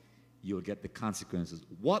 you'll get the consequences.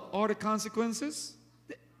 What are the consequences?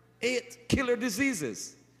 The 8 killer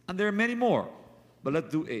diseases. And there are many more. But let's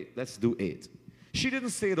do 8. Let's do 8. She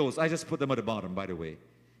didn't say those. I just put them at the bottom, by the way.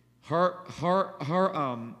 Her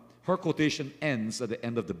Her quotation ends at the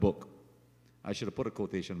end of the book. I should have put a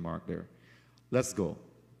quotation mark there. Let's go.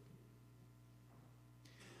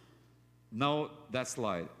 Now, that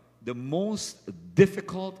slide. The most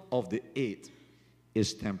difficult of the 8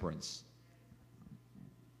 is temperance.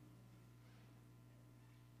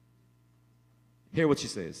 Hear what she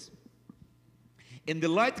says. In the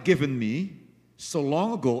light given me so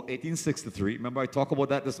long ago, 1863, remember I talked about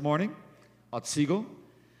that this morning at Sigo?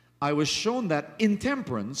 I was shown that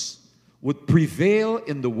intemperance would prevail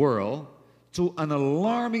in the world to an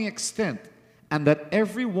alarming extent, and that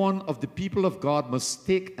every one of the people of God must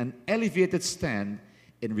take an elevated stand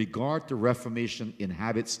in regard to reformation in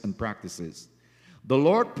habits and practices. The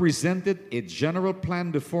Lord presented a general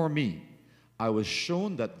plan before me. I was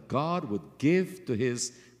shown that God would give to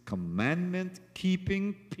his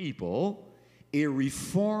commandment-keeping people a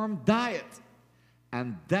reformed diet,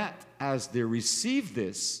 and that as they receive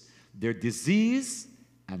this, their disease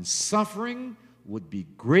and suffering would be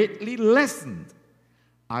greatly lessened.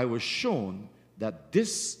 I was shown that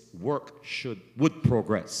this work would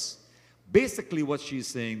progress. Basically, what she's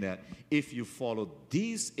saying that if you follow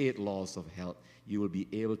these 8 laws of health, you will be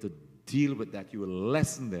able to deal with that. You will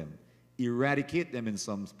lessen them, eradicate them in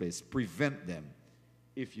some place, prevent them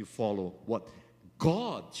if you follow what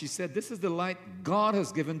God, she said, this is the light God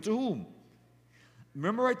has given to whom?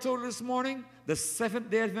 Remember I told you this morning, the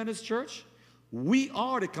Seventh-day Adventist Church? We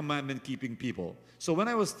are the commandment-keeping people. So when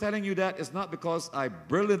I was telling you that, it's not because I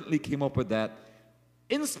brilliantly came up with that.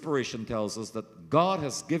 Inspiration tells us that God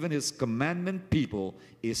has given his commandment people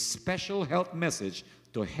a special health message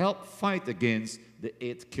to help fight against the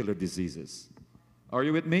 8 killer diseases. Are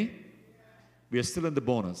you with me? We are still in the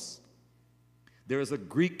bonus. There is a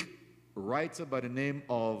Greek writer by the name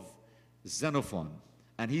of Xenophon,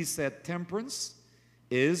 and he said temperance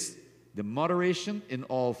is the moderation in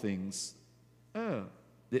all things.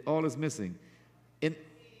 The all is missing. In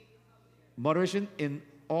moderation in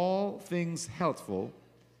all things healthful,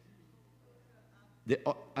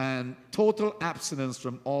 and total abstinence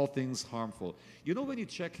from all things harmful. You know, when you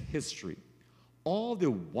check history, all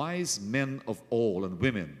the wise men of old and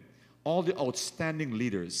women, all the outstanding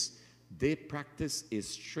leaders, they practice a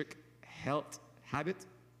strict health habit,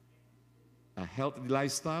 a healthy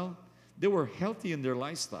lifestyle. They were healthy in their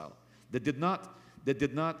lifestyle. They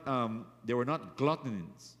were not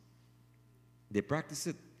gluttons. They practiced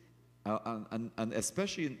it, and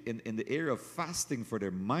especially in the area of fasting for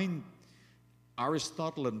their mind.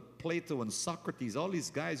 Aristotle and Plato and Socrates, all these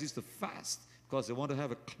guys used to fast because they want to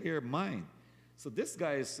have a clear mind. So this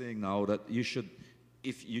guy is saying now that you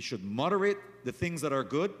should moderate the things that are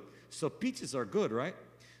good. So peaches are good, right?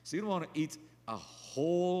 So you don't want to eat a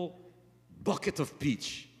whole bucket of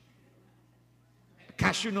peach.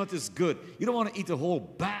 Cashew nut is good. You don't want to eat a whole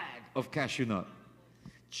bag of cashew nut.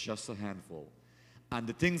 Just a handful. And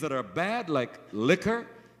the things that are bad, like liquor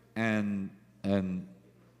and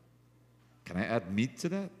can I add meat to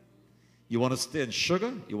that? You want to stay in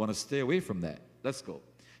sugar? You want to stay away from that. Let's go.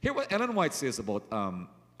 Hear what Ellen White says about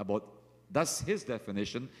that's his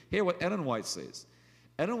definition. Hear what Ellen White says.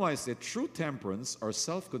 Ellen White said, true temperance or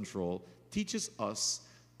self-control teaches us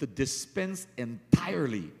to dispense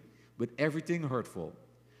entirely with everything hurtful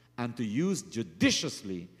and to use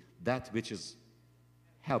judiciously that which is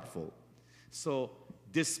helpful. So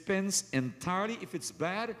dispense entirely. If it's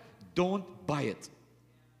bad, don't buy it.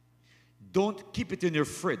 Don't keep it in your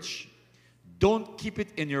fridge. Don't keep it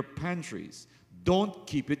in your pantries. Don't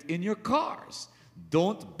keep it in your cars.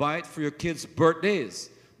 Don't buy it for your kids' birthdays.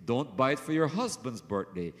 Don't buy it for your husband's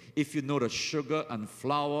birthday. If you know that sugar and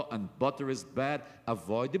flour and butter is bad,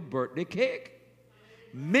 avoid the birthday cake.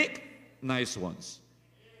 Make nice ones.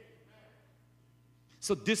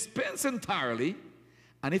 So dispense entirely,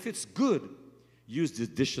 and if it's good, use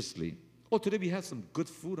judiciously. Oh, today we had some good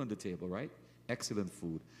food on the table, right? Excellent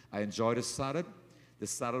food. I enjoyed the salad. The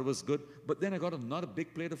salad was good. But then I got another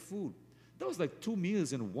big plate of food. That was like 2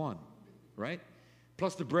 meals in one, right?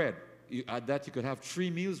 Plus the bread. You add that, you could have 3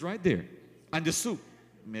 meals right there. And the soup,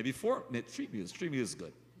 maybe 4, maybe 3 meals. 3 meals is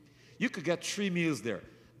good. You could get 3 meals there.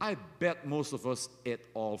 I bet most of us ate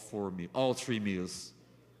all 3 meals.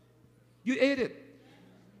 You ate it.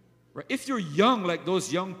 Right? If you're young like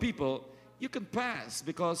those young people, you can pass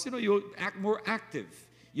because, you know, you'll act more active.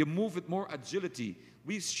 You move with more agility.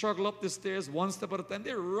 We struggle up the stairs 1 step at a time.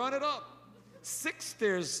 They run it up. 6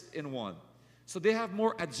 stairs in one. So they have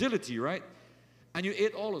more agility, right? And you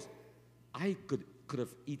ate all those. I could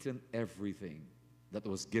have eaten everything that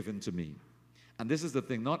was given to me. And this is the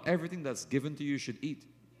thing. Not everything that's given to you should eat.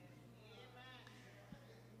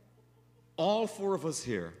 All 4 of us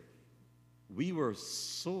here, we were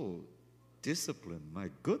so discipline. My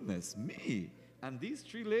goodness, me. And these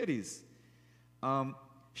three ladies.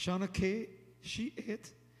 Shauna Kay, she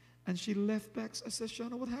ate and she left back. I said,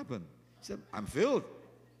 Shauna, what happened? She said, I'm filled.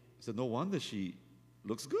 I said, no wonder she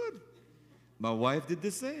looks good. My wife did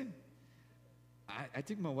the same. I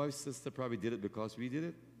think my wife's sister probably did it because we did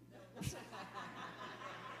it.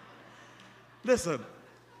 Listen,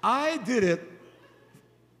 I did it.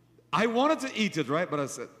 I wanted to eat it, right? But I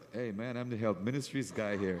said, hey, man, I'm the health ministries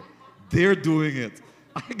guy here. They're doing it.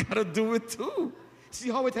 I got to do it too. See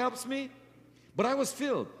how it helps me? But I was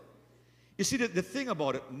filled. You see, the thing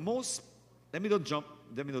about it, let me not jump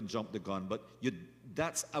the gun, but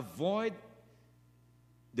that's avoid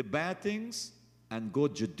the bad things and go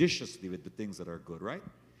judiciously with the things that are good, right?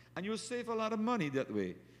 And you'll save a lot of money that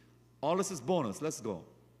way. All this is bonus. Let's go.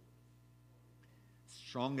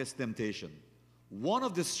 Strongest temptation. One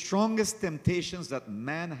of the strongest temptations that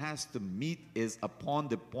man has to meet is upon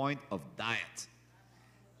the point of diet.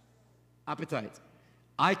 Appetite.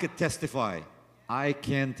 I could testify. I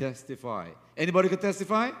can testify. Anybody could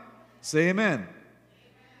testify? Say amen.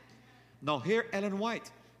 Now here, Ellen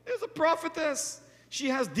White is a prophetess. She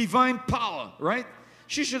has divine power, right?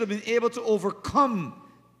 She should have been able to overcome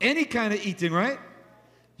any kind of eating, right?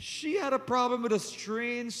 She had a problem with a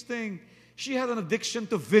strange thing. She had an addiction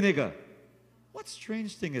to vinegar. What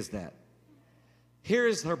strange thing is that? Here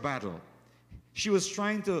is her battle. She was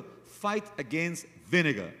trying to fight against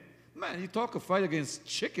vinegar. Man, you talk a fight against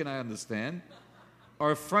chicken, I understand.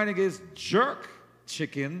 Or a fight against jerk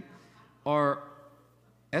chicken. Or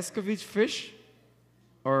escovitch fish.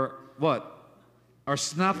 Or what? Or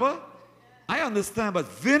snapper. I understand, but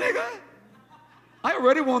vinegar? I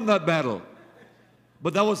already won that battle.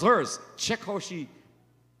 But that was hers. Check her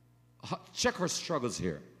struggles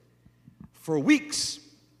here. For weeks,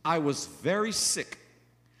 I was very sick.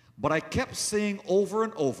 But I kept saying over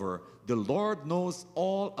and over, the Lord knows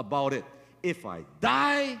all about it. If I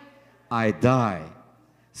die, I die.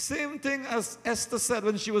 Same thing as Esther said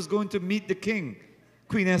when she was going to meet the king.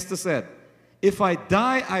 Queen Esther said, if I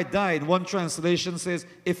die, I die. In one translation says,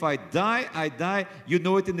 if I die, I die. You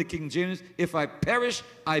know it in the King James. If I perish,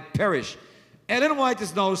 I perish. Ellen White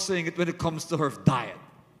is now saying it when it comes to her diet.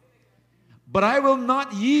 But I will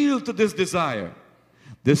not yield to this desire.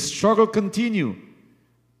 The struggle continued.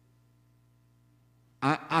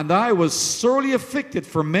 And I was sorely afflicted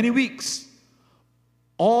for many weeks.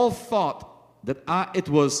 All thought that it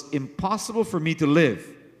was impossible for me to live.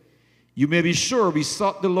 You may be sure we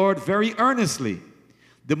sought the Lord very earnestly.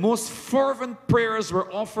 The most fervent prayers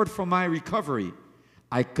were offered for my recovery.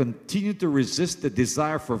 I continued to resist the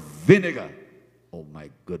desire for vinegar. Oh my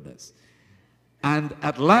goodness. And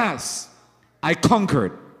at last, I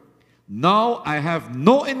conquered. Now I have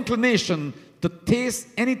no inclination to taste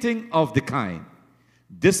anything of the kind.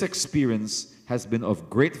 This experience has been of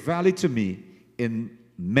great value to me in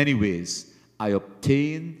many ways. I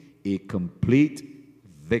obtained a complete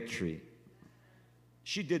victory.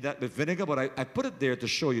 She did that with vinegar, but I put it there to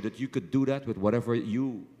show you that you could do that with whatever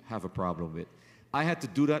you have a problem with. I had to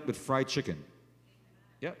do that with fried chicken.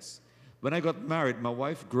 Yes. When I got married, my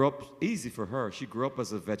wife grew up, easy for her, she grew up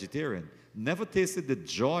as a vegetarian. Never tasted the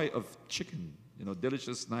joy of chicken,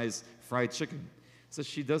 delicious, nice fried chicken. So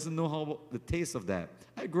she doesn't know how the taste of that.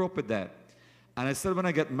 I grew up with that. And I said when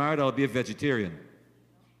I get married, I'll be a vegetarian.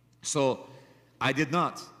 So I did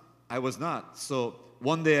not. I was not. So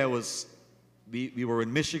one day we were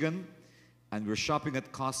in Michigan, and we were shopping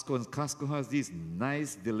at Costco, and Costco has these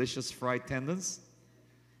nice, delicious fried tendons.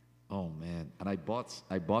 Oh man, and I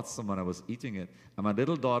bought some and I was eating it. And my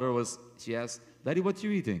little daughter she asked, Daddy, what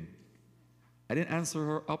you eating? I didn't answer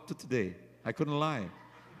her up to today. I couldn't lie.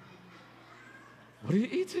 What are you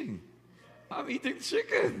eating? I'm eating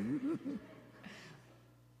chicken.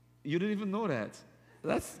 You didn't even know that.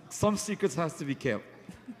 Some secrets has to be kept.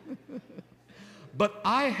 But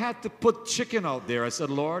I had to put chicken out there. I said,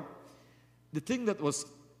 Lord, the thing that was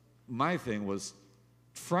my thing was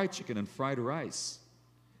fried chicken and fried rice.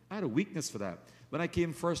 I had a weakness for that. When I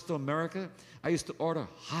came first to America, I used to order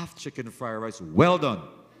half chicken fried rice, well done.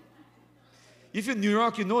 If you're in New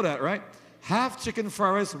York, you know that, right? Half chicken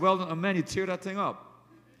fried rice, well done. Oh man, you tear that thing up.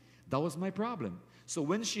 That was my problem. So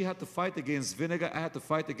when she had to fight against vinegar, I had to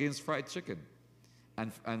fight against fried chicken.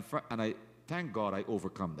 And I thank God I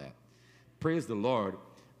overcome that. Praise the Lord,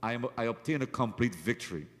 I obtained a complete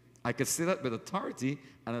victory. I can say that with authority,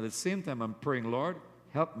 and at the same time I'm praying, Lord,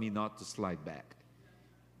 help me not to slide back.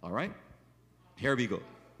 All right? Here we go.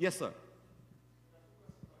 Yes, sir.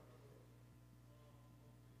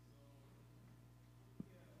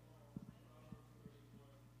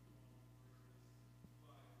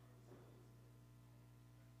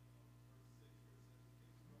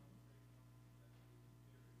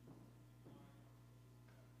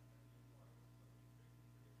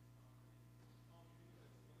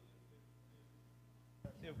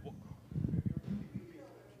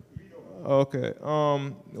 Okay.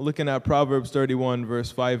 Looking at Proverbs 31,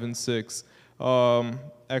 verse 5 and 6.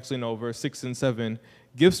 Actually, no, verse 6 and 7.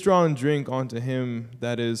 Give strong drink unto him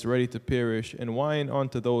that is ready to perish, and wine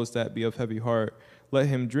unto those that be of heavy heart. Let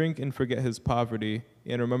him drink and forget his poverty,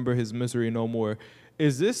 and remember his misery no more.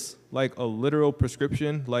 Is this like a literal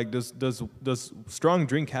prescription? Like, does strong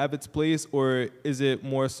drink have its place, or is it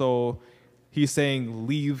more so he's saying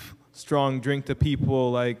leave strong drink to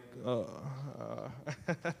people? Like,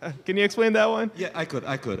 can you explain that one? Yeah, I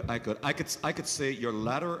could say your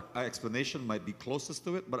latter explanation might be closest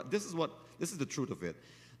to it, but this is the truth of it.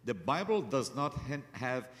 The Bible does not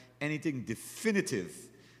have anything definitive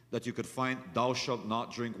that you could find, thou shalt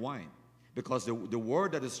not drink wine. Because the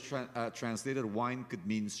word that is translated wine could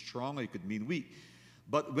mean strong or it could mean weak.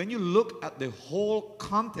 But when you look at the whole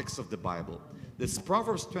context of the Bible, this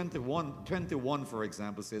Proverbs 21, for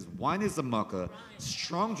example, says, wine is a mocker,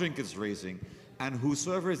 strong drink is raising, and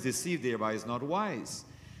whosoever is deceived thereby is not wise.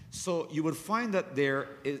 So you would find that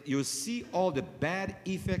you see all the bad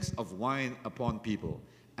effects of wine upon people.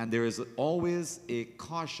 And there is always a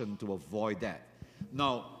caution to avoid that.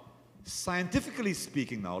 Now, scientifically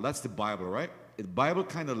speaking now, that's the Bible, right? The Bible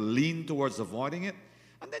kind of leaned towards avoiding it.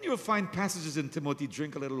 And then you'll find passages in Timothy,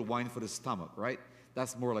 drink a little wine for the stomach, right?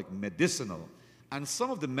 That's more like medicinal. And some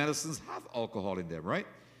of the medicines have alcohol in them, right?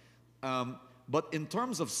 But in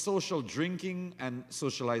terms of social drinking and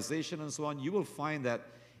socialization and so on, you will find that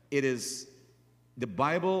it is the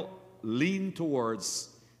Bible leaned towards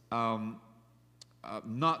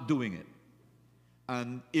not doing it.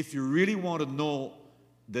 And if you really want to know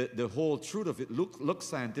the whole truth of it, look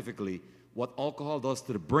scientifically what alcohol does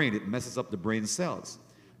to the brain. It messes up the brain cells.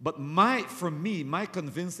 But for me, my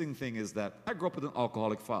convincing thing is that I grew up with an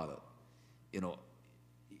alcoholic father. You know,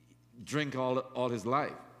 drink all his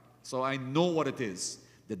life. So I know what it is,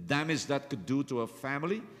 the damage that could do to a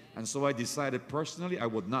family. And so I decided personally I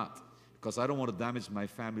would not, because I don't want to damage my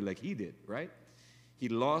family like he did, right? He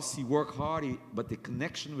worked hard, but the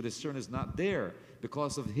connection with his children is not there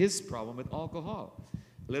because of his problem with alcohol.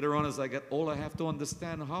 Later on, as I get older, I have to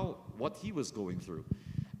understand what he was going through.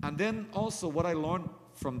 And then also what I learned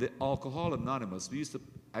from the Alcohol Anonymous.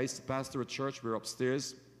 I used to pastor a church. We were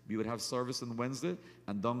upstairs. We would have service on Wednesday,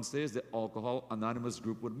 and downstairs the Alcohol Anonymous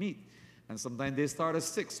group would meet. And sometimes they start at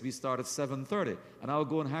 6, we start at 7:30, and I'll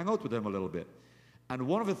go and hang out with them a little bit. And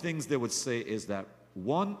one of the things they would say is that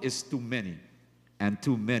one is too many, and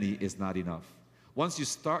too many is not enough. Once you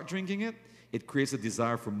start drinking it, it creates a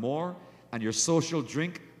desire for more, and your social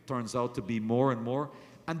drink turns out to be more and more,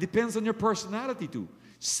 and depends on your personality too.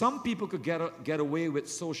 Some people could get away with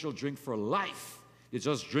social drink for life. You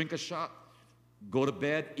just drink a shot, go to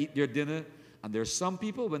bed, eat their dinner, and there's some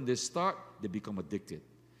people, when they start, they become addicted.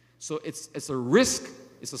 So it's a risk,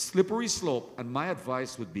 it's a slippery slope, and my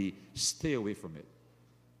advice would be stay away from it.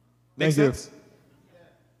 Make sense?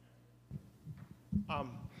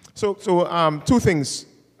 So two things,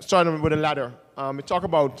 starting with the latter. We talk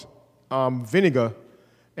about vinegar,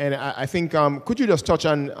 and I think, could you just touch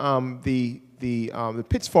on the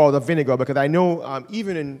pitfall of vinegar? Because I know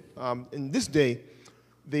even in this day,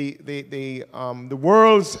 the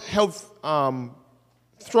world's health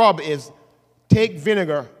throb is take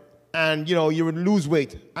vinegar and you would lose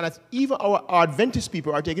weight, and that's even our Adventist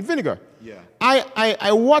people are taking vinegar. Yeah.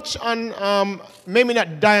 I watch on maybe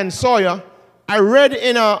not Diane Sawyer. I read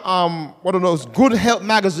in a one of those Good Health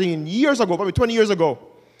magazine years ago, probably 20 years ago.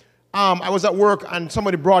 I was at work and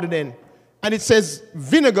somebody brought it in, and it says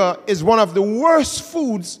vinegar is one of the worst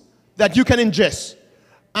foods that you can ingest.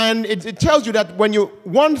 And it tells you that when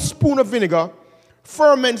 1 spoon of vinegar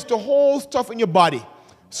ferments the whole stuff in your body.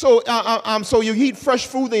 So you eat fresh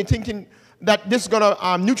food and you're thinking that this is going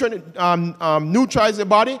to neutralize the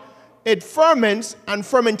body. It ferments, and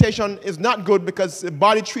fermentation is not good because the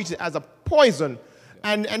body treats it as a poison.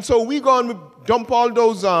 And so we go and we dump all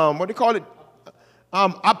those, what do you call it,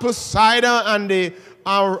 apple cider and the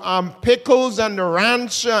pickles and the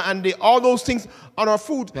ranch and all those things on our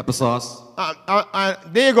food. Pepper sauce.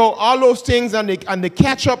 There you go, all those things and the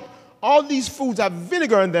ketchup. All these foods have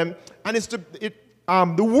vinegar in them, and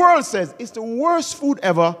the world says it's the worst food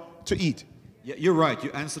ever to eat. Yeah, you're right.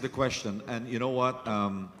 You answered the question, and you know what?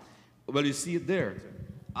 Well, you see it there.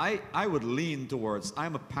 I would lean towards,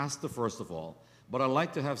 I'm a pastor first of all, but I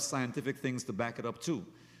like to have scientific things to back it up too.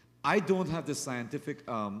 I don't have the scientific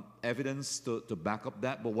evidence to back up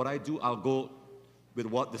that, but what I do, I'll go with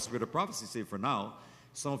what the Spirit of Prophecy say for now.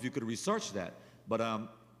 Some of you could research that, but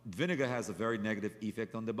vinegar has a very negative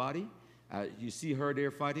effect on the body. You see her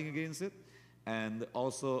there fighting against it, and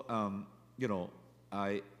also,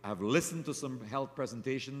 I have listened to some health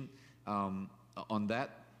presentation on that.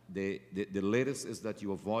 The latest is that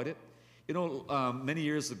you avoid it. You know, many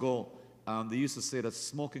years ago, they used to say that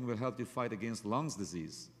smoking will help you fight against lungs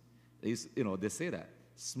disease. They say that.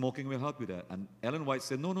 Smoking will help you that. And Ellen White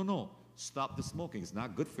said, no, no, no. Stop the smoking. It's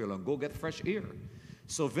not good for you. And go get fresh air.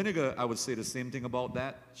 So vinegar, I would say the same thing about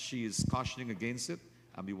that. She is cautioning against it,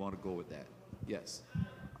 and we want to go with that. Yes.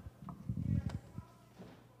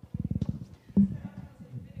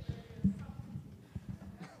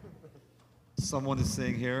 Someone is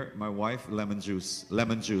saying here, my wife, lemon juice,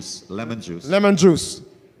 lemon juice, lemon juice. Lemon juice.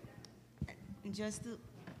 Just to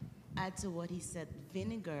add to what he said,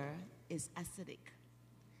 vinegar is acidic.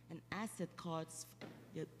 And acid causes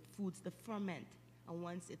the foods to ferment. And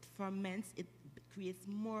once it ferments, it creates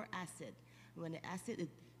more acid. When the acid, it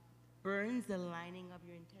burns the lining of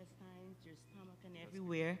your intestines, your stomach, and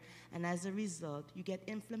everywhere. And as a result, you get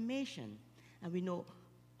inflammation. And we know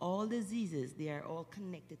all diseases, they are all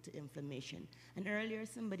connected to inflammation. And earlier,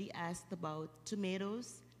 somebody asked about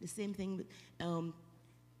tomatoes. The same thing.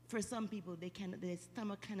 For some people, their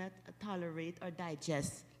stomach cannot tolerate or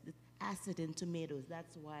digest the acid in tomatoes.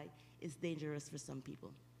 That's why it's dangerous for some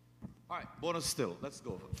people. All right, bonus still. Let's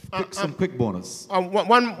go. Some quick bonus.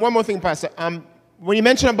 One more thing, Pastor. When you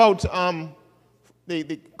mentioned about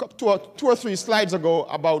the two or three slides ago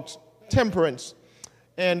about temperance,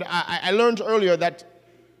 and I learned earlier that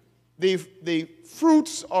the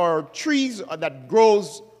fruits or trees that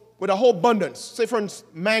grows with a whole abundance, say for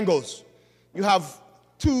instance, mangoes. You have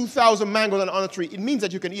 2,000 mangoes on a tree. It means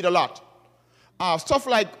that you can eat a lot. Stuff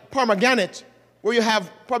like pomegranate, where you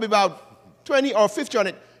have probably about 20 or 50 on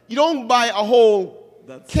it. You don't buy a whole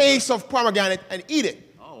case of pomegranate and eat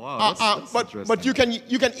it. Oh wow, that's but you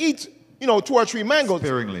can eat 2 or 3 mangoes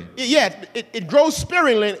sparingly. Yeah, it grows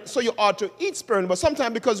sparingly, so you ought to eat sparingly. But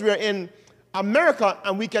sometimes because we're in America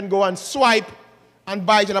and we can go and swipe and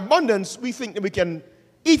buy it in abundance, we think that we can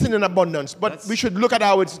eat it in abundance. But we should look at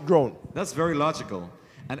how it's grown. That's very logical.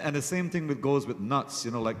 And the same thing goes with nuts,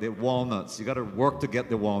 like the walnuts. You got to work to get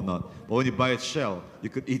the walnut. But when you buy its shell, you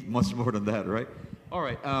could eat much more than that, right? All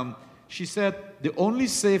right. She said, the only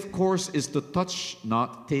safe course is to touch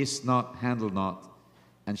not, taste not, handle not.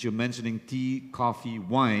 And she was mentioning tea, coffee,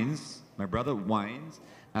 wines, my brother, wines,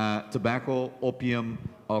 tobacco, opium,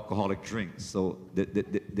 alcoholic drinks. So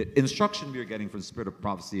the instruction we are getting from the Spirit of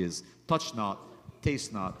Prophecy is touch not,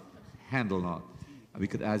 taste not, handle not. And we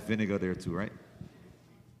could add vinegar there too, right?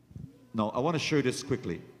 No, I want to show you this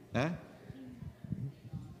quickly.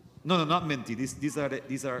 No, not minty. These are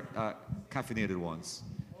caffeinated ones.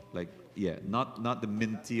 Like, yeah, not the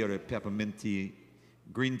minty or the pepperminty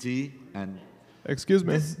green tea. And excuse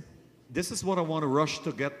me. This is what I want to rush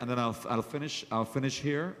to get, and then I'll finish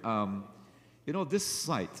here. This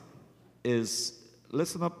site is,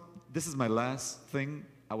 listen up. This is my last thing.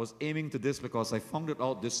 I was aiming to this because I found it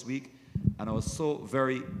out this week, and I was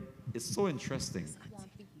it's so interesting.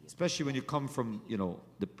 Especially when you come from,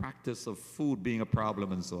 the practice of food being a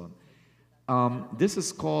problem and so on. This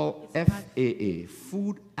is called FAA,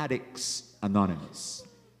 Food Addicts Anonymous.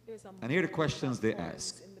 And here are the questions they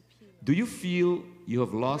ask. Do you feel you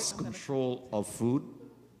have lost control of food,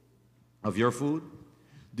 of your food?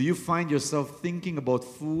 Do you find yourself thinking about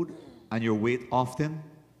food and your weight often?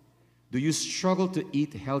 Do you struggle to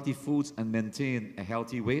eat healthy foods and maintain a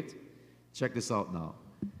healthy weight? Check this out now.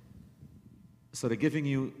 So they're giving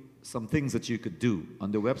you some things that you could do.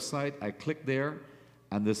 On the website, I click there,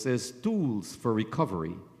 and this says tools for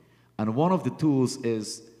recovery. And one of the tools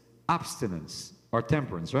is abstinence or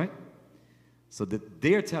temperance, right? So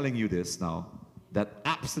they're telling you this now, that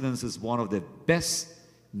abstinence is one of the best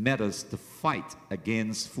methods to fight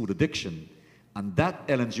against food addiction. And that,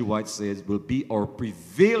 Ellen G. White says, will be our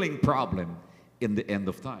prevailing problem in the end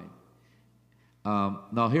of time.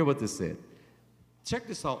 Now, hear what they said. Check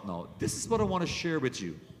this out now. This is what I want to share with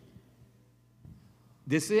you.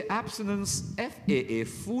 They say abstinence, FAA,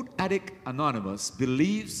 Food Addict Anonymous,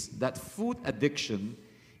 believes that food addiction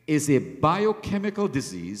is a biochemical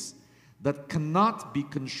disease that cannot be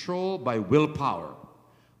controlled by willpower,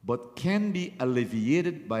 but can be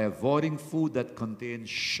alleviated by avoiding food that contains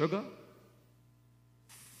sugar,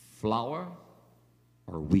 flour,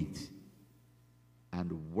 or wheat,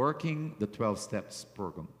 and working the 12 steps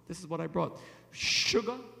program. This is what I brought.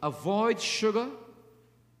 Sugar, avoid sugar,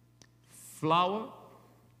 flour,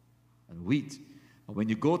 and wheat. And when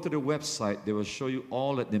you go to the website, they will show you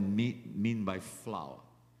all that they mean by flour.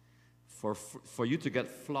 For you to get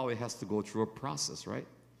flour, it has to go through a process, right?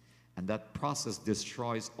 And that process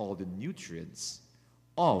destroys all the nutrients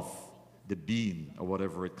of the bean or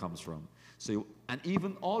whatever it comes from. So and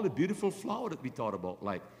even all the beautiful flour that we thought about,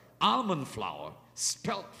 like almond flour,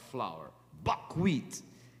 spelt flour, buckwheat,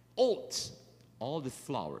 oats, all the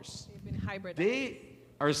flours. They've been hybridized. They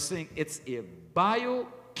are saying it's a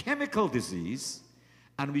biochemical disease,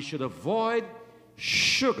 and we should avoid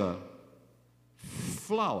sugar,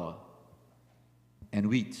 flour, and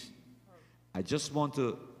wheat. I just want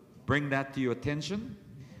to bring that to your attention.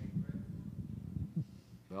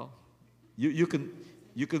 Well, you can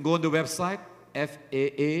go on the website,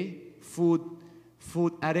 FAA,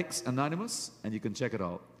 Food Addicts Anonymous, and you can check it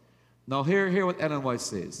out. Now hear what Ellen White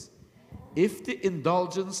says. If the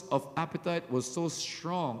indulgence of appetite was so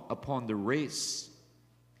strong upon the race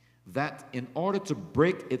that in order to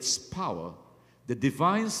break its power, the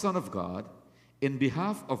divine Son of God, in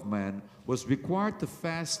behalf of man, was required to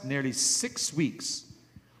fast nearly 6 weeks,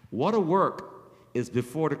 what a work is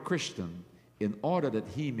before the Christian in order that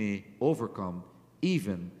he may overcome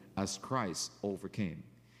even as Christ overcame.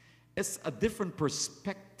 It's a different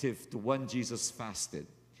perspective to when Jesus fasted.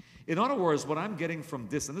 In other words, what I'm getting from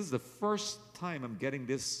this, and this is the first time I'm getting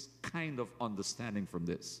this kind of understanding from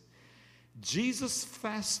this, Jesus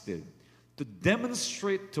fasted to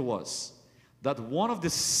demonstrate to us that one of the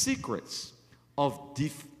secrets of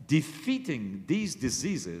defeating these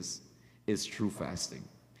diseases is true fasting.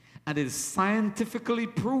 And it is scientifically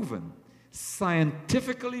proven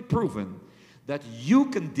that you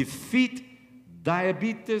can defeat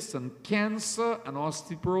diabetes and cancer and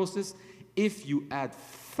osteoporosis if you add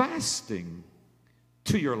fasting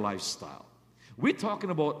to your lifestyle. We're talking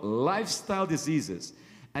about lifestyle diseases.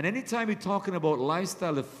 And anytime we're talking about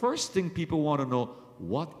lifestyle, the first thing people want to know,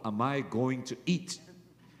 what am I going to eat?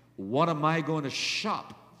 What am I going to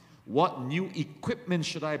shop? What new equipment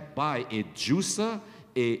should I buy? A juicer?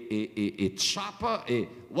 A chopper? A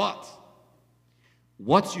what?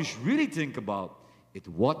 What you should really think about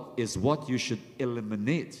is what you should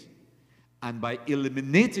eliminate. And by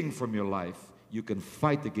eliminating from your life, you can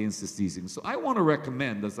fight against this disease. So I want to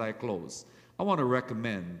recommend, as I close, I want to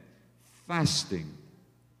recommend fasting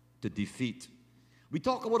to defeat. We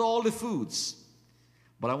talk about all the foods,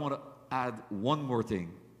 but I want to add one more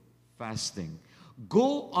thing, fasting.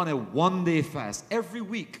 Go on a one-day fast every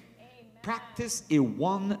week. Amen. Practice a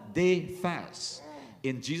one-day fast.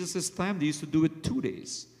 In Jesus' time, they used to do it 2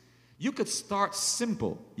 days. You could start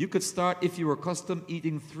simple. You could start, if you were accustomed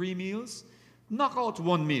eating 3 meals, knock out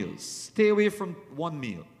 1 meal. Stay away from 1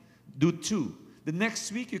 meal. Do 2. The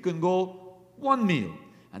next week, you can go 1 meal.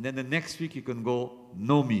 And then the next week, you can go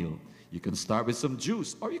no meal. You can start with some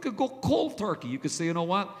juice. Or you could go cold turkey. You could say, you know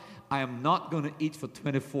what? I am not going to eat for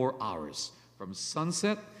 24 hours. From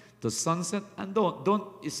sunset to sunset. And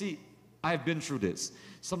you see, I've been through this.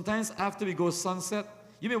 Sometimes after we go sunset,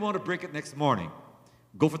 you may want to break it next morning.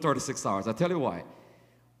 Go for 36 hours. I'll tell you why.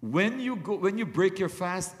 When you break your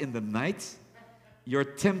fast in the night, you're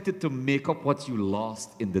tempted to make up what you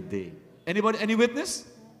lost in the day. Anybody, any witness?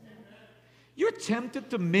 You're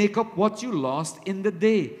tempted to make up what you lost in the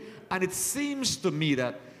day. And it seems to me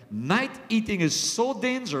that night eating is so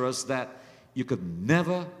dangerous that you could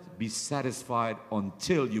never be satisfied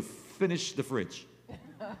until you finish the fridge.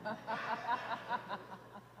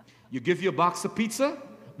 You give you a box of pizza.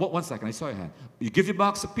 One second, I saw your hand. You give you a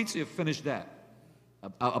box of pizza, you finish that.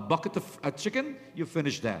 A bucket of chicken, you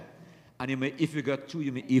finish that. And you may, if you got 2,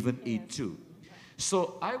 you may even eat 2.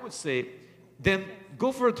 So I would say, then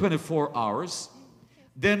go for 24 hours.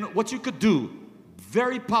 Then what you could do,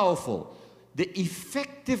 very powerful. The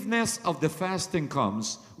effectiveness of the fasting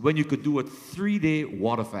comes when you could do a 3-day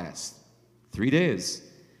water fast. 3 days.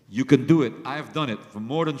 You can do it. I've done it for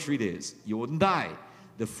more than 3 days. You wouldn't die.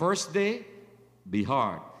 The first day, be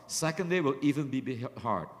hard. Second day will even be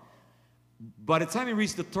hard. By the time you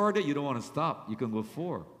reach the 3rd day, you don't want to stop. You can go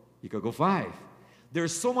 4. You can go 5.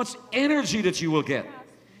 There's so much energy that you will get.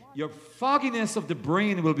 Your fogginess of the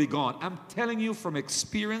brain will be gone. I'm telling you from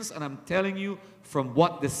experience, and I'm telling you from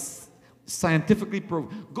what this scientifically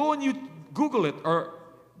proven. Go and Google it, or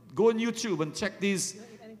go on YouTube and check these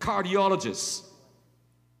cardiologists.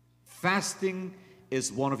 Fasting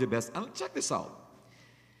is one of the best. And check this out.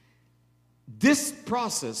 This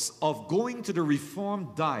process of going to the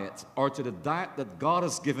reformed diet, or to the diet that God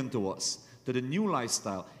has given to us, to the new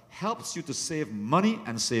lifestyle, helps you to save money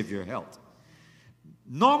and save your health.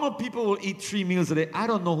 Normal people will eat 3 meals a day. I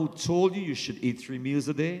don't know who told you should eat 3 meals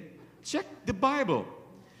a day. Check the Bible.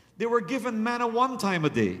 They were given manna 1 time a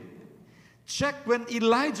day. Check when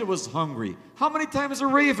Elijah was hungry. How many times a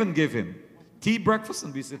raven gave him? Tea, breakfast,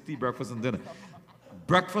 and we said tea, breakfast, and dinner.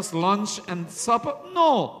 Breakfast, lunch, and supper?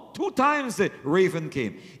 No. 2 times the raven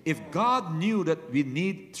came. If God knew that we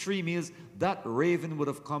need 3 meals, that raven would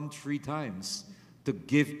have come 3 times. to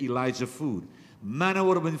give Elijah food. Manna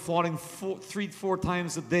would have been falling 4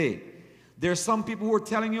 times a day. There are some people who are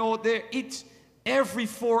telling you, oh, they eat every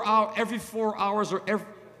 4 hours or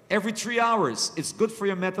every 3 hours. It's good for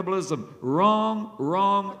your metabolism. Wrong,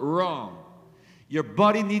 wrong, wrong. Your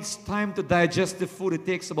body needs time to digest the food. It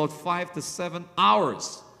takes about 5 to 7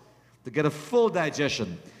 hours to get a full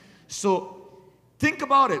digestion. So think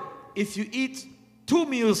about it. If you eat 2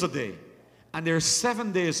 meals a day, and there are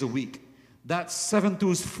 7 days a week, that's 7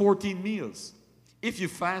 to 14 meals. If you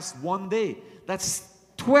fast 1 day, that's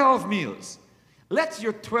 12 meals. Let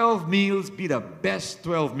your 12 meals be the best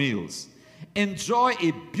 12 meals. Enjoy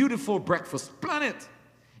a beautiful breakfast. Plan it.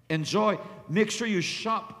 Enjoy. Make sure you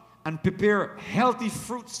shop and prepare healthy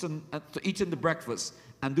fruits to eat in the breakfast.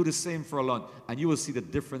 And do the same for a lunch. And you will see the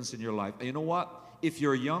difference in your life. And you know what? If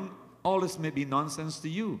you're young, all this may be nonsense to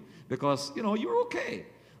you. Because, you know, you're okay.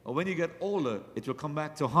 But when you get older, it will come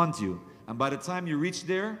back to haunt you. And by the time you reach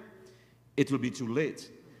there, it will be too late.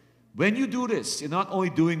 When you do this, you're not only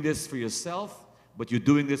doing this for yourself, but you're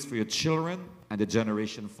doing this for your children and the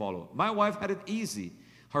generation follow. My wife had it easy.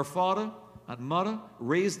 Her father and mother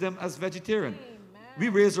raised them as vegetarian. Amen. We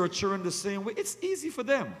raise our children the same way. It's easy for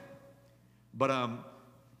them. But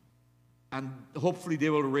and hopefully they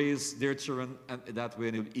will raise their children and that way,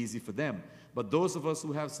 and it'll be easy for them. But those of us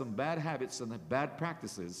who have some bad habits and bad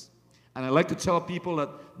practices, and I like to tell people that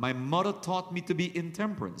my mother taught me to be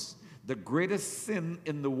intemperance. The greatest sin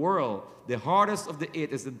in the world, the hardest of the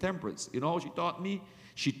 8 is intemperance. You know what she taught me?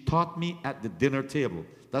 She taught me at the dinner table.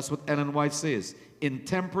 That's what Ellen White says.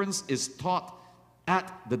 Intemperance is taught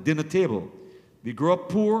at the dinner table. We grew up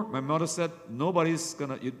poor. My mother said,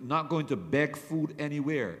 you're not going to beg food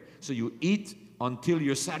anywhere. So you eat until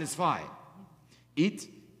you're satisfied. Eat,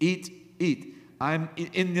 eat, eat. I'm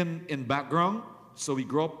Indian in background, so we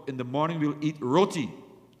grew up in the morning, we'll eat roti.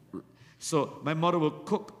 So my mother will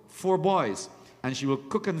cook 4 boys, and she will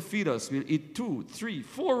cook and feed us. We'll eat 2, 3,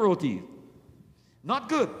 4 roti. Not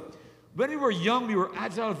good. When we were young, we were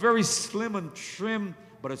agile, very slim and trim.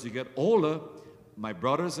 But as you get older, my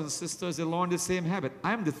brothers and sisters, they learn the same habit.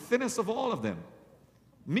 I'm the thinnest of all of them.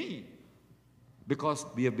 Me. Because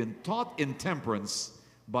we have been taught intemperance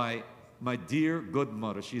by my dear good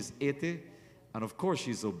mother. She's 80, and of course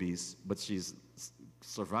she's obese, but she's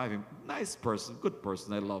surviving. Nice person, good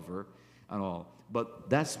person. I love her and all. But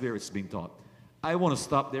that's where it's being taught. I want to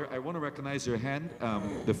stop there. I want to recognize your hand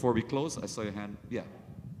before we close. I saw your hand. Yeah.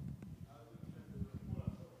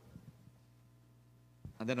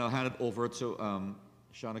 And then I'll hand it over to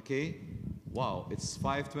Shauna Kay. Wow, it's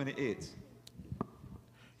 5:28.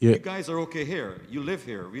 Yeah. You guys are okay here. You live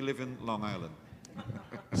here. We live in Long Island.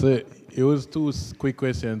 So it was 2 quick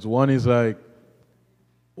questions. One is like,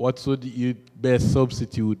 what would you best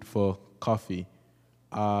substitute for coffee?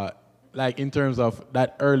 Like in terms of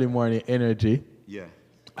that early morning energy. Yeah.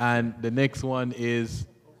 And the next one is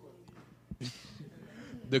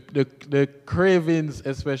the cravings,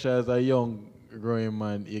 especially as a young growing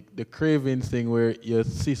man, the cravings thing where you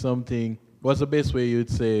see something. What's the best way you'd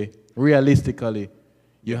say realistically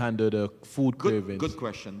you handle the food cravings? Good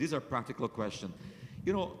question. These are practical questions.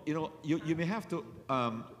 You may have to.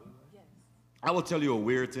 I will tell you a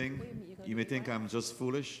weird thing. You may think I'm just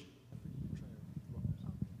foolish.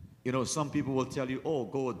 You know, some people will tell you, oh,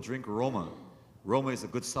 go drink Roma. Roma is a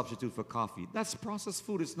good substitute for coffee. That's processed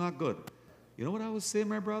food. It's not good. You know what I would say,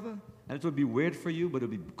 my brother? And it would be weird for you, but it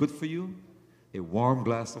would be good for you. A warm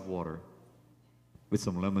glass of water with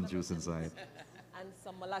some lemon juice inside. And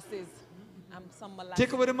some molasses.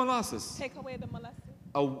 Take away the molasses. Take away the molasses.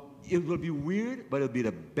 It will be weird, but it'll be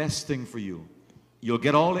the best thing for you. You'll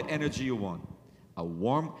get all the energy you want.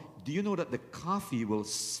 Do you know that the coffee will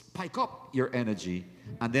spike up your energy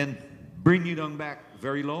and then bring you down back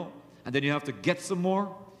very low? And then you have to get some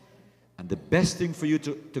more. And the best thing for you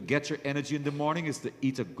to get your energy in the morning is to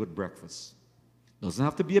eat a good breakfast. Doesn't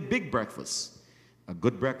have to be a big breakfast. A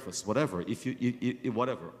good breakfast, whatever.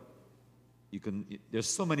 Whatever. You can. There's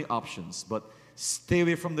so many options, but stay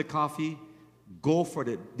away from the coffee. Go for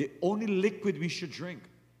the only liquid we should drink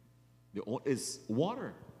is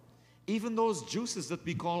water. Even those juices that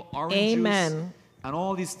we call orange juice and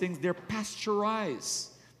all these things, they're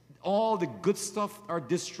pasteurized. All the good stuff are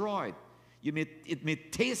destroyed. It may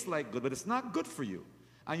taste like good, but it's not good for you.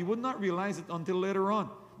 And you would not realize it until later on.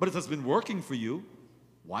 But it has been working for you.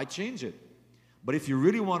 Why change it? But if you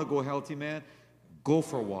really want to go healthy, man, go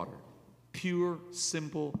for water. Pure,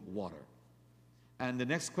 simple water. And the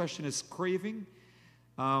next question is craving.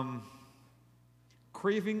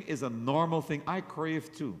 Craving is a normal thing. I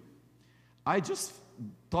crave too. I just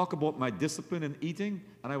talk about my discipline in eating,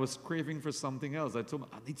 and I was craving for something else. I told him,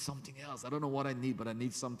 I need something else. I don't know what I need, but I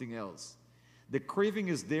need something else. The craving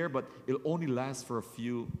is there, but it'll only last for a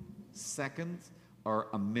few seconds or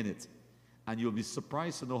a minute. And you'll be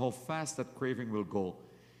surprised to know how fast that craving will go.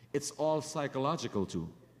 It's all psychological too.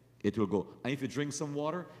 It will go. And if you drink some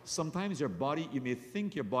water, sometimes your body, you may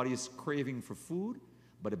think your body is craving for food,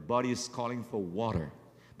 but the body is calling for water.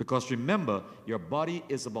 Because remember, your body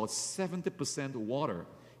is about 70% water.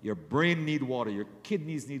 Your brain needs water, your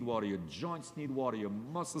kidneys need water, your joints need water, your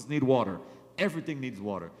muscles need water. Everything needs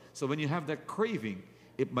water. So when you have that craving,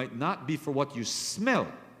 it might not be for what you smell,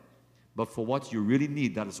 but for what you really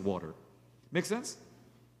need, that is water. Make sense?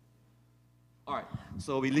 All right,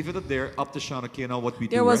 so we leave it up there, up to Shauna K. Now what we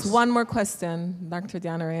do. There was one more question, Dr.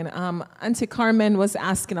 Deonarine. Auntie Carmen was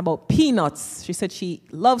asking about peanuts. She said she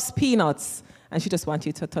loves peanuts, and she just wants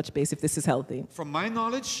you to touch base if this is healthy. From my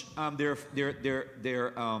knowledge, there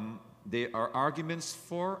are arguments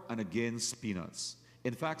for and against peanuts.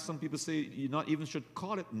 In fact, some people say you not even should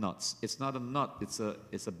call it nuts. It's not a nut, it's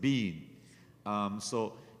a bean.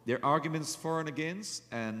 So there are arguments for and against,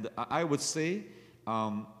 and I would say,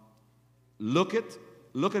 look at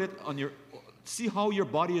it on your, see how your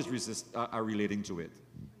body is relating to it.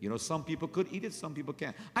 You know, some people could eat it, some people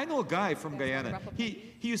can't. I know a guy from Guyana.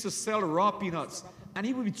 He used to sell raw peanuts, and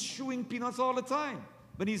he would be chewing peanuts all the time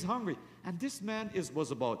when he's hungry. And this man was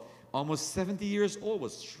about almost 70 years old,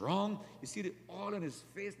 was strong. You see the oil in his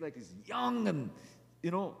face like he's young, and, you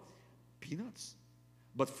know, peanuts.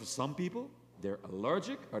 But for some people, they're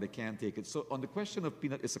allergic or they can't take it. So on the question of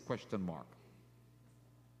peanut, it's a question mark.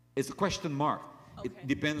 It's a question mark. Okay. It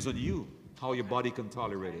depends on you, how your body can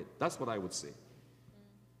tolerate it. That's what I would say.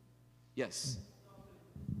 Yes.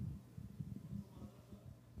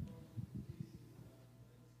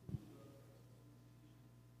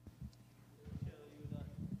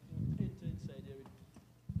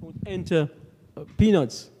 Enter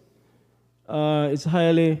peanuts.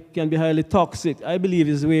 Can be highly toxic. I believe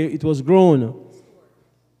is where it was grown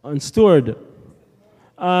and stored.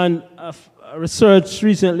 And research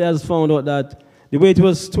recently has found out that the way it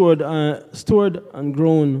was stored and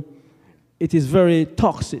grown, it is very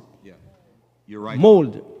toxic. Yeah, you're right.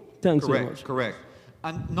 Mold. Thanks correct, so much. Correct.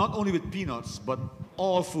 And not only with peanuts, but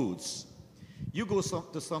all foods. You go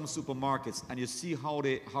to some supermarkets and you see how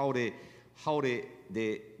they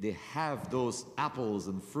have those apples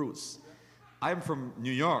and fruits. I'm from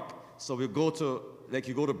New York, so we go to, like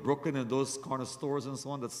you go to Brooklyn and those corner stores and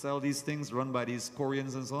so on that sell these things run by these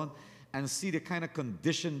Koreans and so on, and see the kind of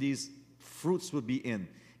condition these fruits would be in.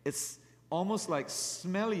 It's almost like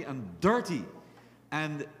smelly and dirty.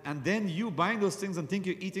 And then you buying those things and think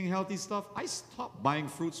you're eating healthy stuff. I stopped buying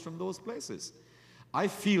fruits from those places. I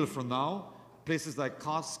feel from now, places like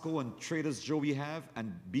Costco and Trader Joe we have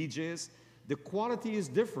and BJ's, the quality is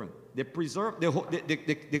different. They preserve,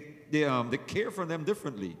 they care for them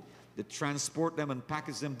differently. They transport them and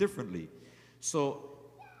package them differently. So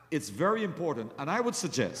it's very important. And I would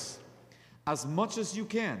suggest, as much as you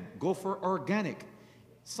can, go for organic.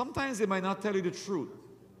 Sometimes they might not tell you the truth,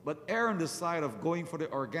 but err on the side of going for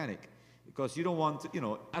the organic because you don't want to, you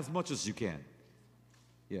know, as much as you can.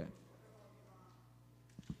 Yeah.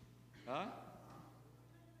 Huh?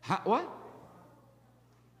 What?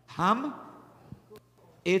 Ham?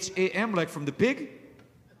 H-A-M, like from the pig?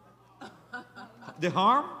 The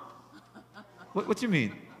harm? What do you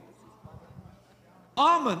mean?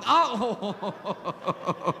 Almond. Oh.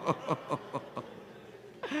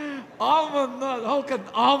 Almond nut. How can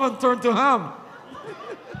almond turn to ham?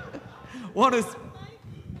 One is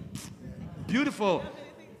beautiful,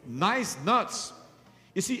 nice nuts.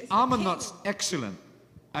 You see, almond nuts, excellent.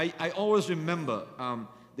 I always remember,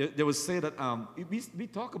 they would say that, we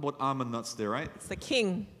talk about almond nuts there, right? It's the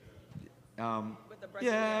king.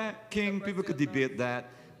 Yeah, king, people could debate that,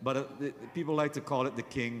 but people like to call it the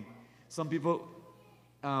king. Some people,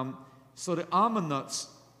 so the almond nuts,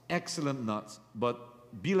 excellent nuts,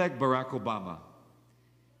 but be like Barack Obama.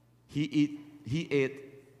 He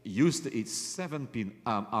used to eat 7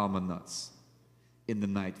 almond nuts in the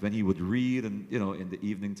night when he would read, and you know, in the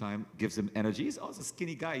evening time, gives him energy. He's also a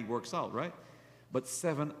skinny guy, he works out, right? But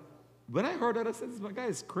 7, when I heard that, I said, this guy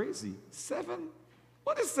is crazy. 7?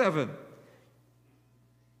 What is 7?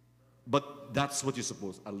 But that's what you're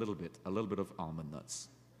supposed, a little bit of almond nuts.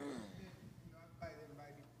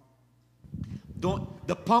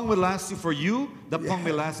 The pound will last you for you, the pound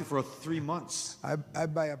may last you for 3 months. I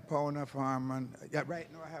buy a pound of almond. Yeah,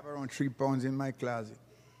 right now I have around 3 pounds in my closet.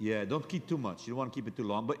 Yeah, don't keep too much. You don't want to keep it too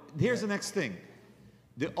long. But here's the next thing.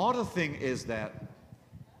 The other thing is that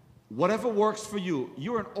whatever works for you,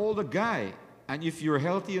 you're an older guy And if you're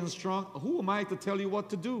healthy and strong, who am I to tell you what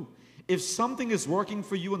to do? If something is working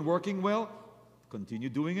for you and working well, continue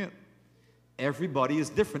doing it. Everybody is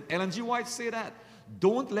different. Ellen G. White said that.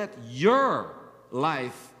 Don't let your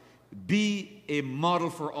life be a model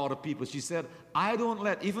for other people. She said, I don't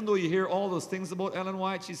let, even though you hear all those things about Ellen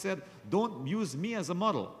White, she said, don't use me as a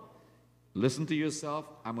model. Listen to yourself.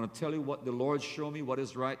 I'm going to tell you what the Lord showed me, what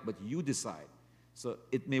is right, but you decide. So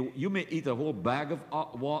you may eat a whole bag of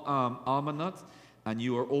almond nuts, and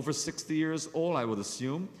you are over 60 years old, I would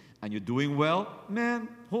assume, and you're doing well. Man,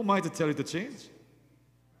 who am I to tell you to change?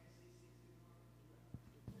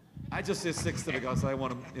 I just say 60 because I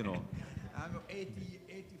want to, I'm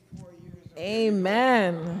 84 years old.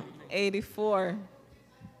 Amen. 84.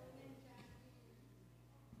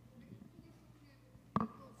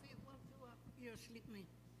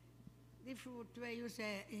 The fruit where you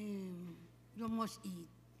say you must eat,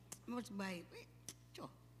 must buy.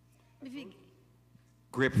 The fig.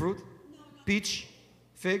 Grapefruit? No. Peach?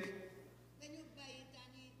 Fig? When you buy it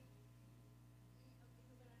and eat.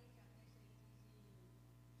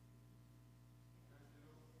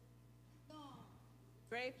 No.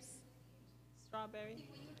 Grapes? Strawberry?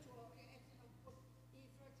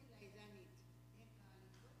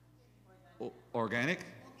 Oh, organic?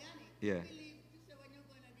 Yeah.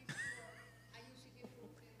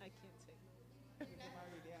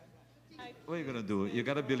 What are you going to do? You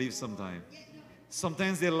got to believe sometime.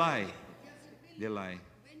 Sometimes they lie. They lie.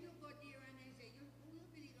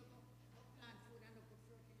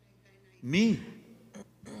 Me?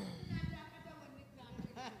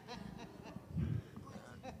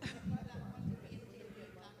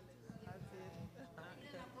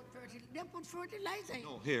 They put fertilizer.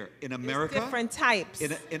 No, here in America. There's different types.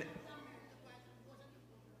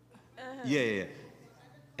 Yeah.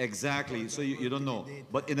 Exactly. So you don't know.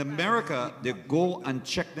 But in America, they go and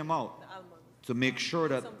check them out to make sure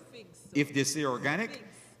that if they say organic,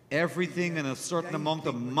 everything in a certain amount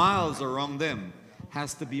of miles around them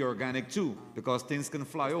has to be organic too, because things can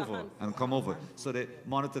fly over and come over. So they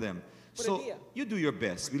monitor them. So you do your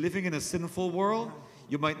best. We're living in a sinful world.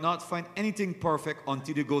 You might not find anything perfect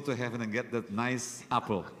until you go to heaven and get that nice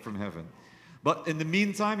apple from heaven. But in the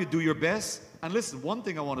meantime, you do your best. And listen, one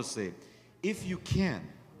thing I want to say. If you can,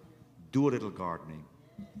 do a little gardening.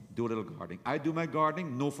 Do a little gardening. I do my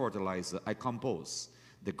gardening, no fertilizer. I compost.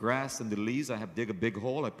 The grass and the leaves, I have dig a big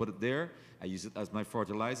hole. I put it there. I use it as my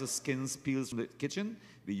fertilizer. Skins, peels from the kitchen.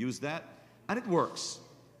 We use that. And it works.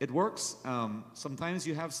 It works. Sometimes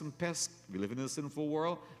you have some pests. We live in a sinful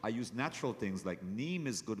world. I use natural things like neem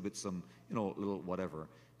is good with some, little whatever.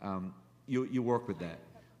 You work with that.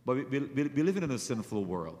 But we live in a sinful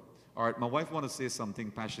world. All right, my wife wants to say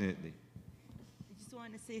something passionately. I just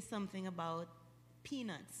want to say something about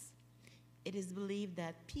peanuts. It is believed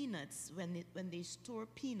that peanuts, when they store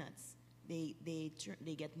peanuts, they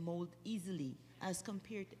get mold easily as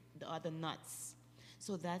compared to the other nuts.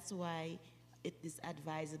 So that's why it is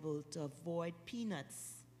advisable to avoid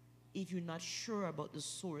peanuts if you're not sure about the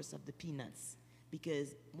source of the peanuts,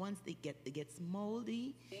 because once it gets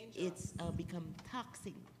moldy, it's become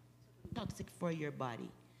toxic for your body.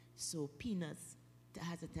 So peanuts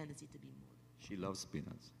has a tendency to be moldy. She loves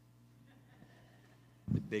peanuts.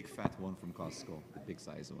 The big fat one from Costco, the big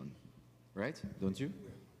size one. Right? Don't you?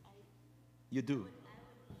 You do.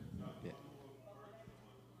 Yeah.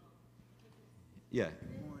 Yeah.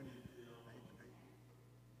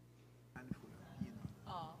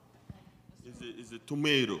 It's the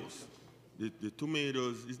tomatoes. The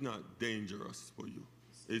tomatoes is not dangerous for you.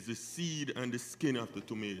 It's the seed and the skin of the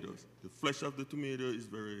tomatoes. The flesh of the tomato is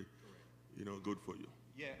very, good for you.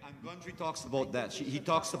 Yeah, and Gundry talks about that. He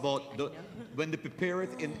talks about when they prepare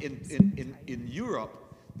it in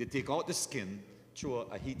Europe, they take out the skin through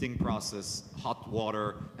a heating process, hot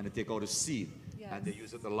water, and they take out the seed. Yes. And they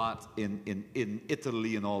use it a lot in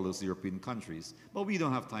Italy and all those European countries. But we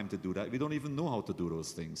don't have time to do that. We don't even know how to do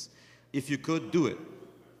those things. If you could, do it.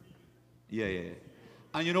 Yeah.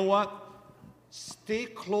 And you know what? Stay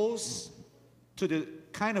close to the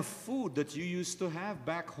kind of food that you used to have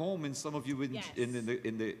back home in some of you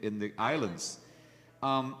in the islands.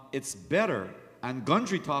 It's better, and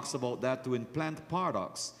Gundry talks about that too in Plant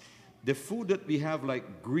Paradox. The food that we have,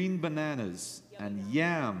 like green bananas and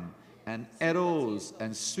yam and eddos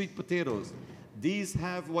and sweet potatoes, these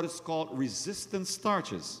have what is called resistant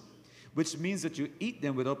starches, which means that you eat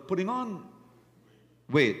them without putting on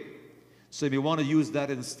weight. So you want to use that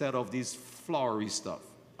instead of these floury stuff.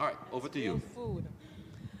 All right, over to you. Food.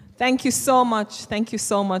 Thank you so much. Thank you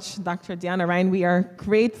so much, Dr. Deonarine. We are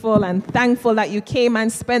grateful and thankful that you came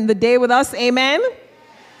and spent the day with us. Amen.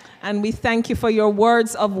 And we thank you for your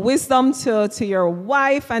words of wisdom to your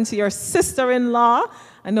wife and to your sister-in-law.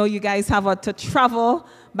 I know you guys have to travel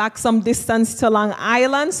back some distance to Long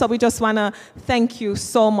Island, so we just want to thank you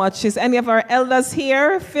so much. Is any of our elders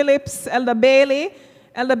here? Phillips, Elder Bailey?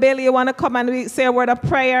 Elder Bailey, you want to come and say a word of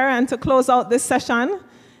prayer and to close out this session?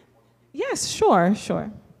 Yes, sure.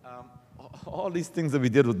 All these things that we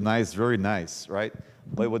did were nice, very nice, right?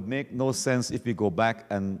 But it would make no sense if we go back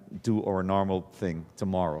and do our normal thing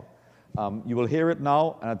tomorrow. You will hear it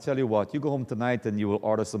now, and I'll tell you what, you go home tonight and you will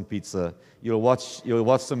order some pizza. You'll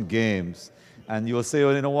watch some games, and you will say,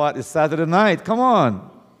 oh, you know what, it's Saturday night, come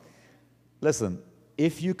on. Listen,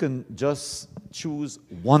 if you can just choose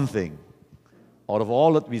one thing out of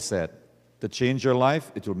all that we said to change your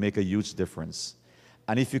life, it will make a huge difference.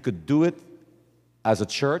 And if you could do it as a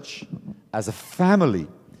church, as a family,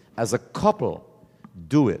 as a couple,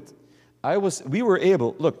 do it. We were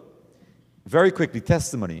able, look, very quickly,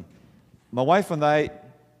 testimony. My wife and I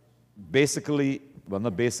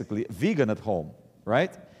vegan at home,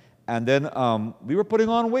 right? And then we were putting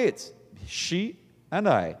on weight, she and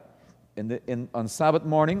I. On Sabbath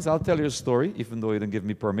mornings, I'll tell you a story, even though you didn't give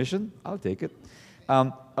me permission, I'll take it.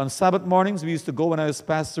 On Sabbath mornings, we used to go when I was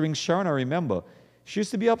pastoring Sharon, I remember. She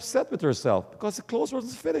used to be upset with herself because the clothes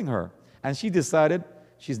wasn't fitting her. And she decided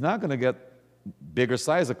she's not going to get bigger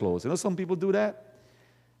size of clothes. You know, some people do that.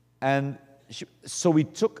 And so we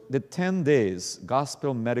took the 10 days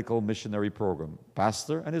gospel medical missionary program,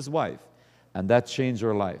 pastor and his wife, and that changed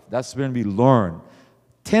her life. That's when we learned.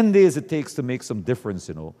 10 days it takes to make some difference,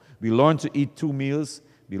 you know. We learned to eat 2 meals.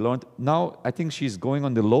 Now I think she's going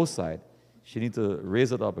on the low side. She needs to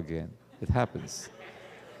raise it up again. It happens.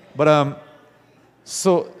 But,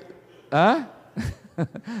 so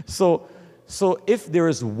if there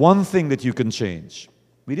is one thing that you can change,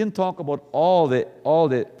 we didn't talk about all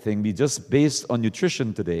the thing. We just based on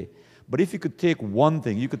nutrition today. But if you could take one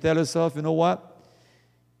thing, you could tell yourself, you know what?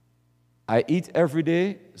 I eat every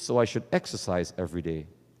day, so I should exercise every day.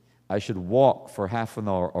 I should walk for half an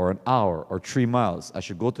hour or an hour or 3 miles. I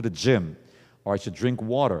should go to the gym, or I should drink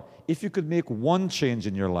water. If you could make one change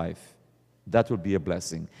in your life, that would be a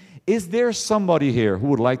blessing. Is there somebody here who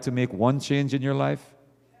would like to make one change in your life?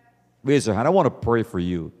 Raise your hand. I want to pray for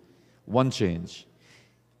you. One change.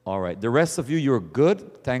 All right. The rest of you, you're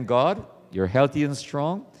good. Thank God. You're healthy and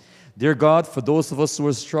strong. Dear God, for those of us who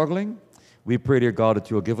are struggling, we pray, dear God, that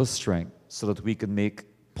you will give us strength so that we can make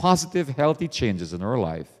positive, healthy changes in our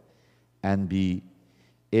life and be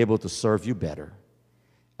able to serve you better.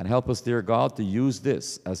 And help us, dear God, to use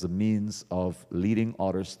this as a means of leading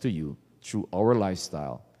others to you through our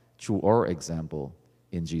lifestyle, through our example.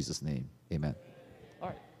 In Jesus' name, amen.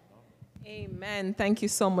 Amen. Thank you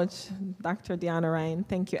so much, Dr. Deonarine.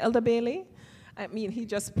 Thank you. Elder Bailey? I mean, he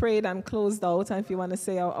just prayed and closed out. And if you want to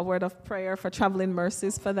say a word of prayer for traveling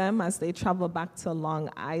mercies for them as they travel back to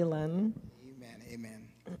Long Island. Amen.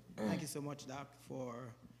 Thank you so much, Doc,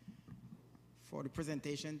 for the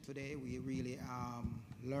presentation today. We really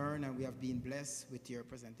learn and we have been blessed with your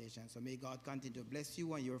presentation. So may God continue to bless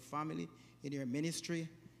you and your family in your ministry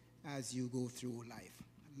as you go through life.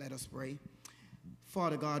 Let us pray.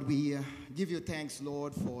 Father God, we give you thanks,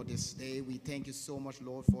 Lord, for this day. We thank you so much,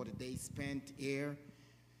 Lord, for the day spent here.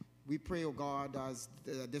 We pray, oh God, as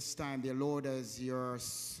this time, dear Lord, as your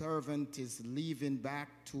servant is leaving back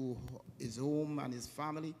to his home and his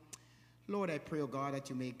family, Lord, I pray, oh God, that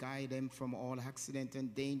you may guide them from all accident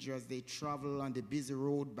and danger as they travel on the busy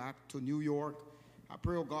road back to New York. I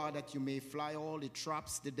pray, oh God, that you may fly all the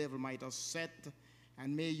traps the devil might have set,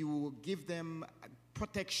 and may you give them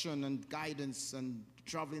protection and guidance and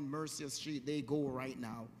traveling mercy as they go right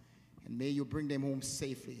now. And may you bring them home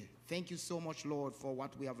safely. Thank you so much, Lord, for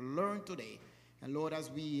what we have learned today. And Lord, as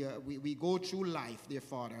we go through life, dear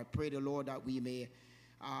Father, I pray, the Lord, that we may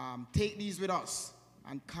take these with us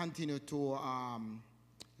and continue to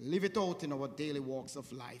live it out in our daily walks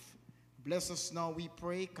of life. Bless us now, we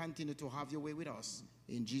pray. Continue to have your way with us.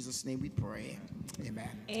 In Jesus' name we pray. Amen.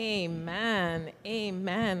 Amen.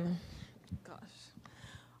 Amen. Gosh.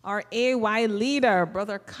 Our AY leader,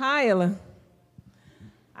 Brother Kyle,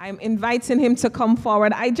 I'm inviting him to come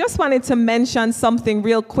forward. I just wanted to mention something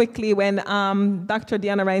real quickly when Dr.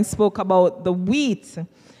 Deonarine spoke about the wheat.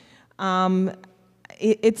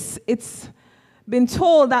 It's been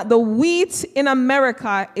told that the wheat in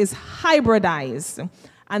America is hybridized,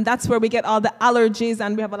 and that's where we get all the allergies,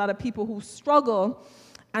 and we have a lot of people who struggle.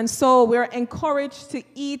 And so we're encouraged to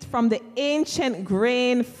eat from the ancient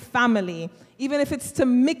grain family, even if it's to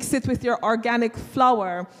mix it with your organic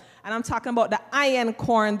flour. And I'm talking about the iron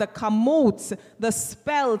corn, the kamut, the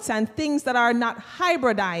spelt, and things that are not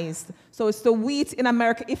hybridized. So it's the wheat in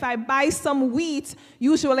America. If I buy some wheat,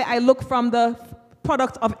 usually I look from the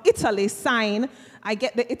product of Italy sign. I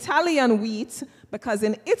get the Italian wheat because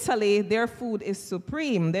in Italy, their food is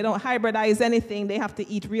supreme. They don't hybridize anything. They have to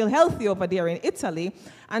eat real healthy over there in Italy.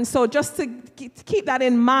 And so just to keep that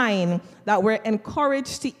in mind, that we're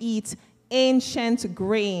encouraged to eat ancient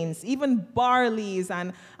grains, even barleys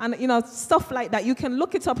and stuff like that. You can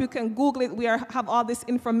look it up, you can Google it. We have all this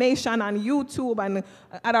information on YouTube and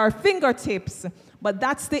at our fingertips. But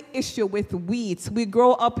that's the issue with wheat. We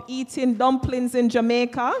grow up eating dumplings in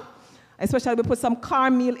Jamaica, especially we put some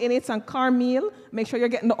cornmeal in it, and cornmeal, make sure you're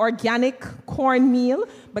getting the organic cornmeal,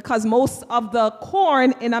 because most of the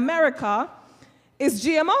corn in America is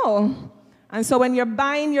GMO. And so when you're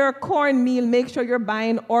buying your cornmeal, make sure you're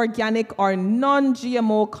buying organic or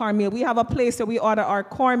non-GMO cornmeal. We have a place where we order our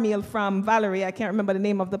cornmeal from, Valerie, I can't remember the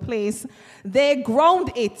name of the place. They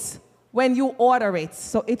ground it when you order it,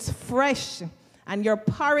 so it's fresh. And your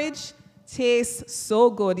porridge tastes so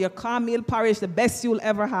good. Your cornmeal porridge, the best you'll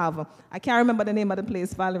ever have. I can't remember the name of the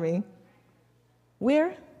place, Valerie.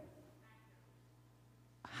 Where?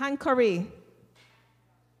 Hankery.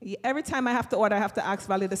 Every time I have to order, I have to ask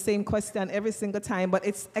Valerie the same question every single time, but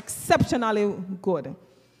it's exceptionally good.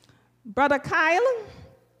 Brother Kyle,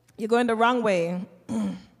 you're going the wrong way.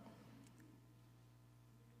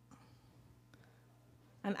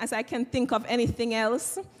 And as I can think of anything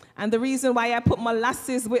else, and the reason why I put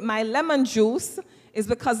molasses with my lemon juice is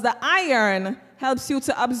because the iron helps you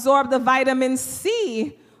to absorb the vitamin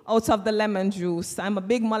C out of the lemon juice. I'm a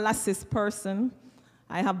big molasses person.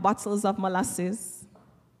 I have bottles of molasses.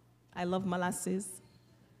 I love molasses.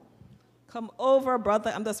 Come over,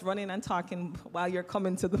 brother. I'm just running and talking while you're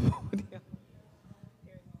coming to the podium.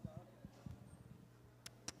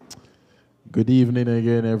 Good evening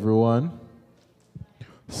again, everyone.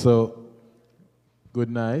 So, good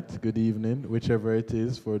night, good evening, whichever it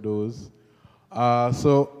is for those.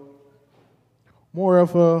 So, more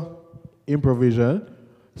of a improvisation.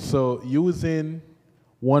 So, using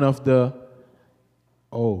one of the,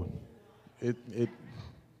 it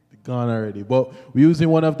gone already, but we're using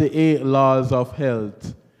one of the 8 laws of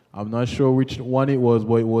health. I'm not sure which one it was,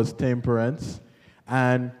 but it was temperance.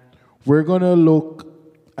 And we're going to look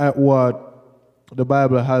at what the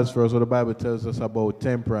Bible has for us, what the Bible tells us about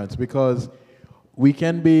temperance, because we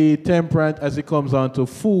can be temperate as it comes on to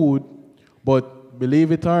food, but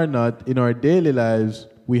believe it or not, in our daily lives,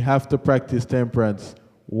 we have to practice temperance.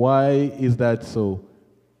 Why is that so?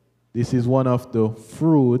 This is one of the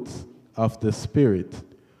fruits of the Spirit.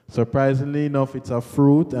 Surprisingly enough, it's a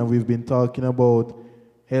fruit, and we've been talking about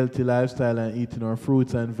healthy lifestyle and eating our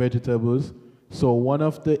fruits and vegetables. So one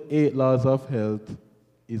of the 8 laws of health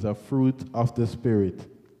is a fruit of the Spirit.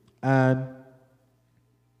 And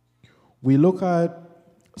we look at,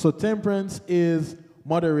 so temperance is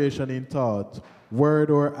moderation in thought, word,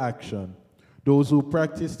 or action. Those who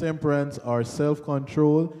practice temperance are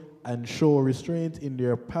self-control and show restraint in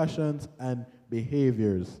their passions and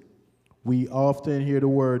behaviors. We often hear the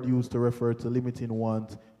word used to refer to limiting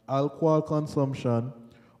one's alcohol consumption,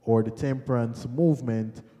 or the temperance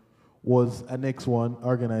movement was a next one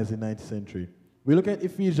organized in the 19th century. We look at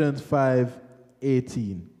Ephesians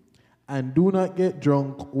 5:18. And do not get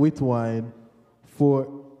drunk with wine,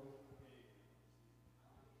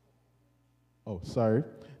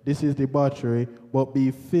 this is debauchery, but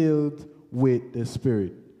be filled with the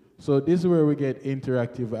Spirit. So this is where we get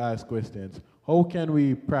interactive ask questions. How can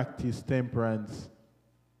we practice temperance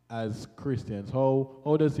as Christians?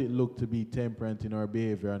 How does it look to be temperate in our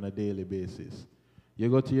behavior on a daily basis? You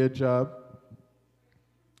go to your job,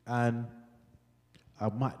 and a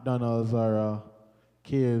McDonald's or a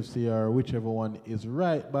KFC or whichever one is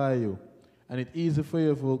right by you. And it's easy for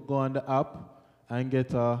you to go on the app and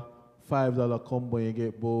get a $5 combo. You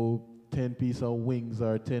get both 10 pieces of wings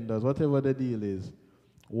or $10, whatever the deal is.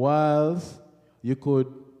 Whilst you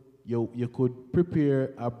could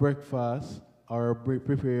prepare a breakfast or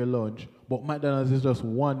prepare your lunch, but McDonald's is just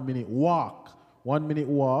 1 minute walk. 1 minute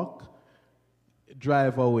walk,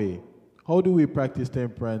 drive away. How do we practice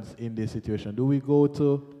temperance in this situation? Do we go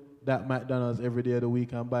to that McDonald's every day of the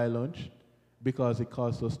week and buy lunch because it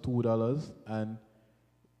costs us $2 and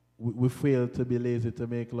we fail to be lazy to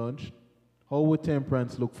make lunch? How would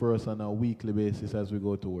temperance look for us on a weekly basis as we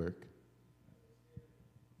go to work?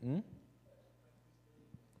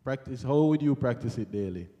 Practice. How would you practice it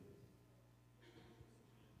daily?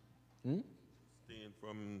 Staying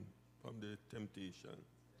from the temptation.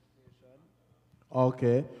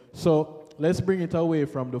 Okay, so let's bring it away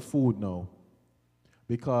from the food now,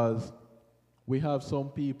 because we have some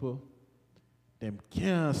people, them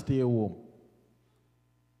can't stay home.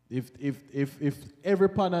 If every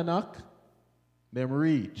pan a knock, them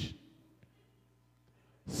reach.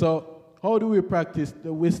 So how do we practice?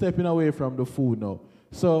 We're stepping away from the food now.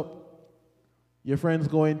 So your friends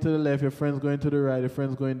going to the left, your friends going to the right, your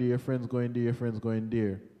friends going there, your friends going there, your friends going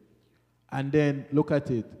there. And then look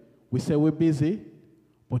at it. We say we're busy,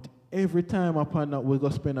 but every time upon that we're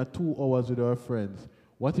going to spend 2 hours with our friends.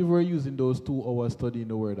 What if we're using those 2 hours studying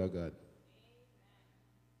the Word of God?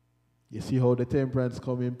 You see how the temperance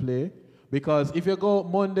come in play? Because if you go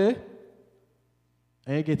Monday,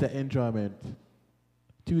 and you get an enjoyment.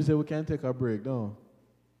 Tuesday we can take a break, no?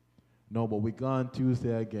 No, but we go on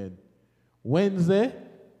Tuesday again. Wednesday,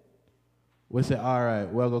 we say, all right,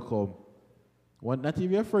 we're going to come. Not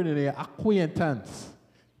even your friend, your acquaintance.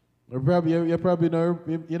 You probably know,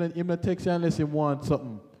 him not text you unless he wants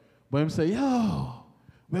something. But him say, yo,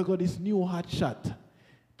 we got this new hot shot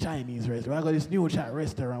Chinese restaurant. We got this new chat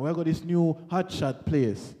restaurant. We got this new hot shot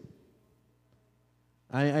place.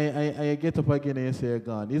 I get up again and say,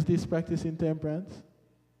 gone. Is this practicing temperance?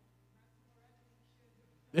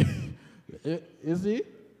 Is it?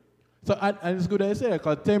 So, and it's good I say that,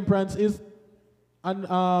 because temperance is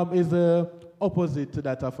the opposite to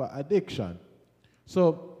that of addiction.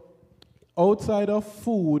 So, outside of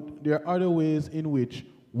food, there are other ways in which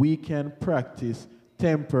we can practice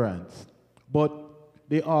temperance. But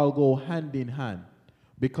they all go hand in hand,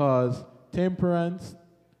 because temperance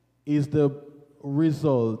is the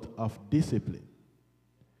result of discipline.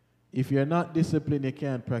 If you're not disciplined, you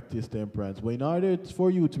can't practice temperance. But in order for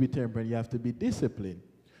you to be temperate, you have to be disciplined.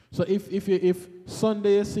 So if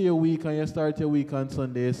Sunday you see a week and you start your week on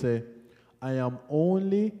Sunday, you say, I am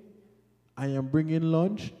bringing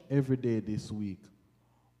lunch every day this week.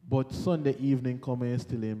 But Sunday evening come and you're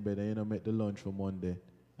still in bed and you don't make the lunch for Monday.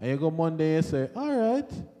 And you go Monday and you say, all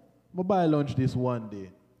right, I'll buy lunch this one day.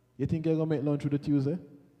 You think you're going to make lunch with the Tuesday?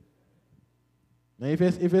 Now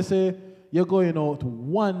if you say you're going out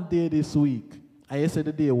one day this week, and you say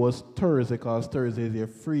the day was Thursday because Thursday is your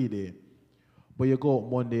free day, but you go out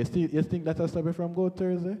Monday, you think that'll stop you from going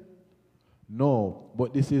Thursday? No,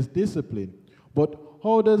 but this is discipline. But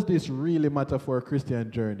how does this really matter for a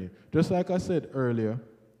Christian journey? Just like I said earlier,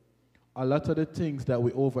 a lot of the things that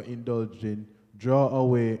we overindulge in draw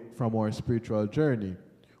away from our spiritual journey.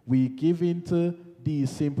 We give into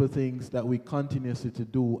these simple things that we continuously to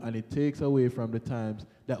do, and it takes away from the times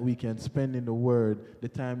that we can spend in the Word, the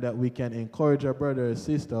time that we can encourage our brother or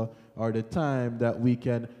sister, or the time that we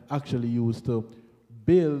can actually use to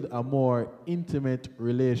build a more intimate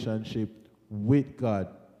relationship with God.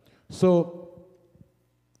 So,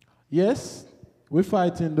 yes, we're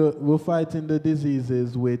fighting the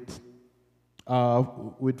diseases with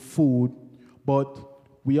food, but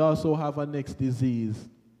we also have a next disease,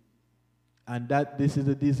 and this is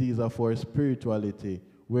the disease of our spirituality.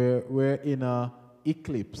 We're in a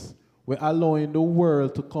eclipse. We're allowing the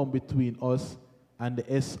world to come between us and the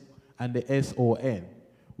SON.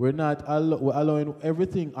 We're allowing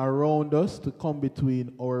everything around us to come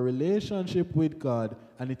between our relationship with God,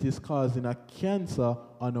 and it is causing a cancer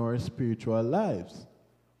on our spiritual lives.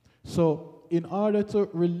 So, in order to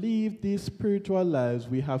relieve these spiritual lives,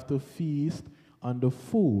 we have to feast on the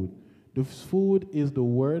food. The food is the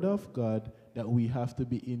Word of God that we have to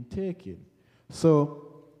be intaking. So,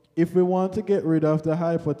 if we want to get rid of the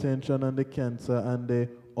hypertension and the cancer and the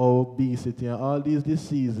obesity and all these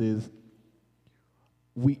diseases,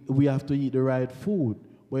 we have to eat the right food.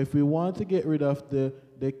 But if we want to get rid of the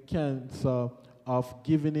cancer of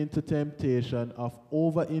giving into temptation, of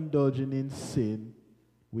overindulging in sin,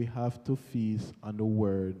 we have to feast on the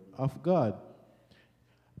Word of God.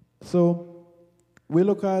 So, we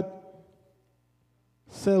look at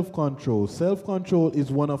self-control. Self-control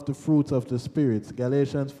is one of the fruits of the Spirit.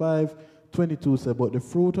 Galatians 5:22 says, but the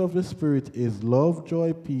fruit of the Spirit is love,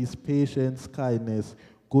 joy, peace, patience, kindness,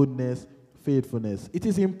 goodness, faithfulness. It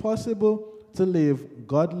is impossible to live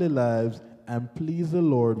godly lives and please the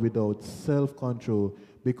Lord without self-control,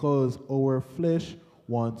 because our flesh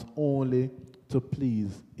wants only to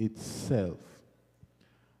please itself.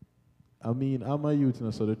 I mean, I'm a youth,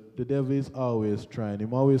 so the devil is always trying. He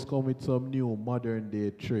always come with some new modern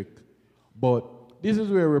day trick. But this is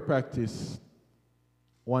where we practice,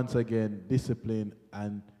 once again, discipline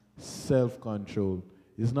and self-control.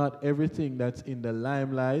 It's not everything that's in the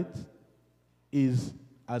limelight is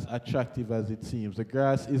as attractive as it seems. The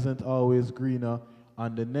grass isn't always greener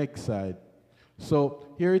on the next side. So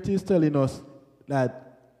here it is telling us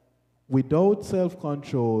that without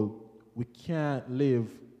self-control, we can't live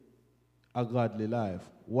a godly life.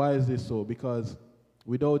 Why is this so? Because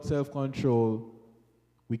without self-control,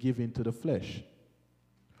 we give in to the flesh.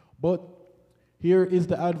 But Here is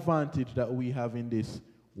the advantage that we have in this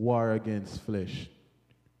war against flesh.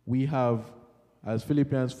 We have, as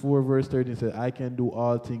Philippians 4 verse 13 says, I can do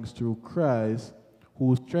all things through Christ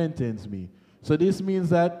who strengthens me. So this means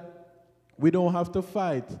that we don't have to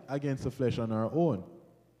fight against the flesh on our own.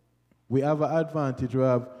 We have an advantage. We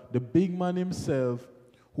have the big man himself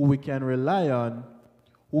who we can rely on,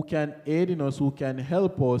 who can aid in us, who can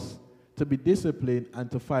help us to be disciplined and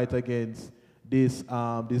to fight against this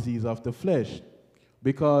disease of the flesh.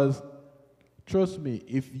 Because, trust me,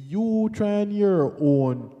 if you try on your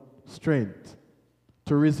own strength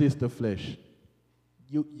to resist the flesh,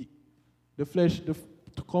 the flesh, to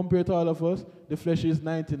compare to all of us, the flesh is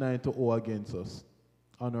 99 to 0 against us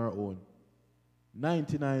on our own.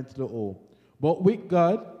 99 to 0. But with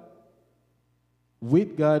God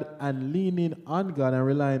and leaning on God and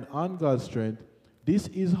relying on God's strength, this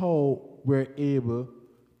is how we're able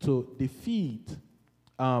to defeat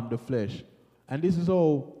the flesh. And this is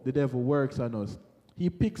how the devil works on us. He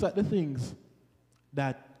picks at the things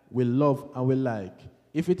that we love and we like.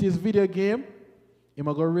 If it is video game, he's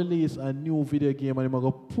going to release a new video game and he's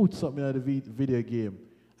going to put something in the video game.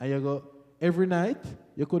 And you go, every night,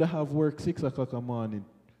 you could have work 6 o'clock in the morning,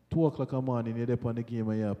 2 o'clock in the morning, you're there on the game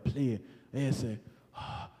and you play. And you say,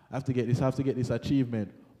 I have to get this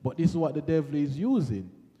achievement. But this is what the devil is using.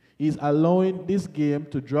 He's allowing this game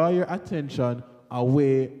to draw your attention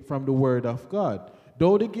away from the word of God.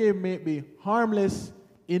 Though the game may be harmless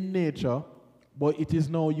in nature, but it is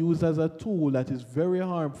now used as a tool that is very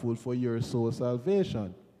harmful for your soul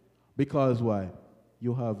salvation. Because why?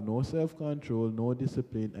 You have no self-control, no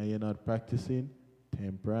discipline, and you're not practicing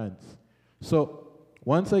temperance. So,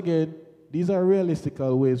 once again, these are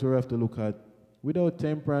realistical ways we have to look at. Without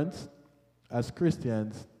temperance, as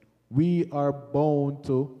Christians, we are bound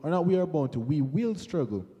to, or not we are bound to, we will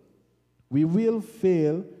struggle. We will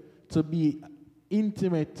fail to be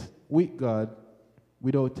intimate with God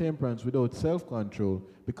without temperance, without self-control,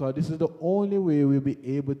 because this is the only way we'll be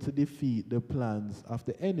able to defeat the plans of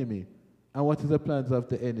the enemy. And what is the plans of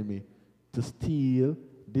the enemy? To steal,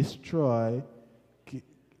 destroy.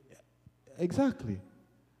 Exactly.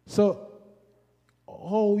 So,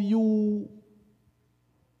 how you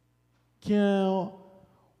can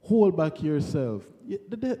hold back yourself?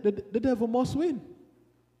 The devil must win.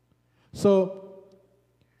 So,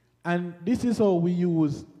 and this is how we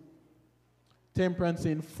use temperance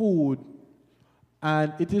in food.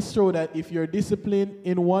 And it is true that if you're disciplined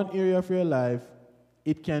in one area of your life,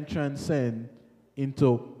 it can transcend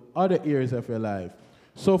into other areas of your life.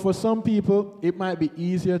 So for some people, it might be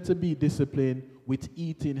easier to be disciplined with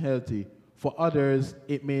eating healthy. For others,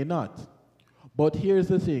 it may not. But here's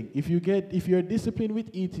the thing. If you're disciplined with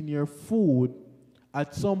eating your food,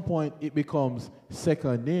 at some point it becomes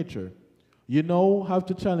second nature. You now have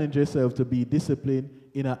to challenge yourself to be disciplined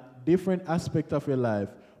in a different aspect of your life.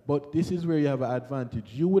 But this is where you have an advantage.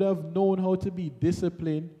 You would have known how to be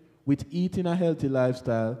disciplined with eating a healthy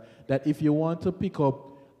lifestyle, that if you want to pick up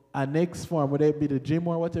a next form, whether it be the gym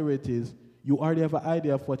or whatever it is, you already have an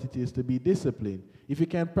idea of what it is to be disciplined. If you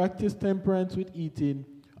can practice temperance with eating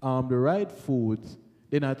the right foods,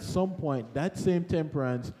 then at some point that same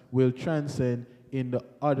temperance will transcend in the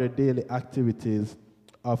other daily activities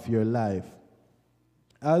of your life.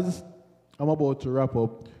 As I'm about to wrap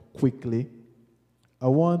up quickly, I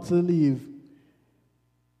want to leave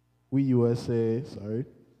with USA,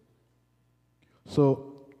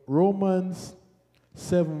 So Romans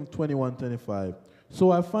 7:21-25.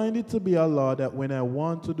 So I find it to be a law that when I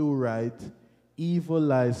want to do right, evil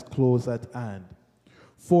lies close at hand.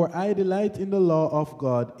 For I delight in the law of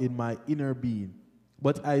God in my inner being,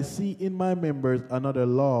 but I see in my members another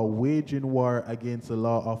law waging war against the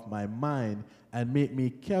law of my mind and make me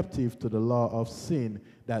captive to the law of sin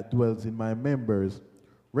that dwells in my members.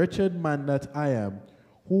 Wretched man that I am,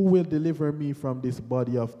 who will deliver me from this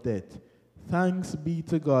body of death? Thanks be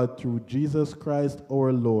to God through Jesus Christ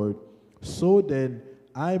our Lord. So then,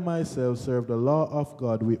 I myself serve the law of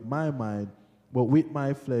God with my mind, but with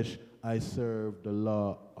my flesh I serve the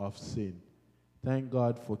law of sin. Thank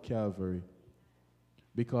God for Calvary.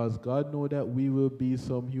 Because God knows that we will be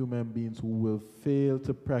some human beings who will fail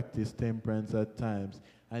to practice temperance at times.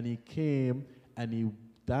 And He came and He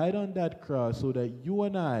died on that cross so that you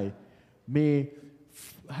and I may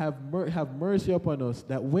have mercy upon us,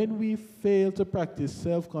 that when we fail to practice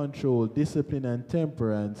self-control, discipline, and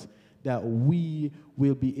temperance, that we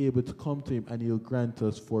will be able to come to Him and He'll grant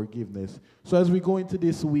us forgiveness. So as we go into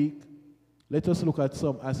this week, let us look at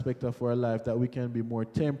some aspect of our life that we can be more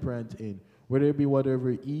temperate in. Whether it be whatever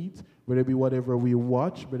we eat, whether it be whatever we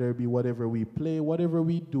watch, whether it be whatever we play, whatever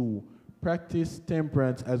we do, practice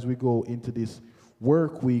temperance as we go into this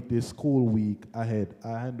work week, this school week ahead.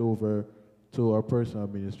 I hand over to our personal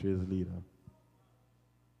ministry as leader.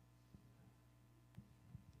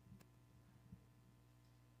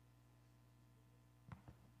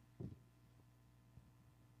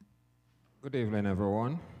 Good evening,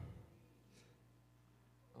 everyone.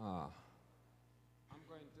 I'm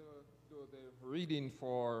going to do the reading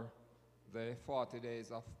for the 40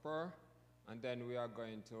 days of prayer, and then we are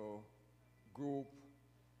going to group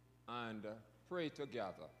and pray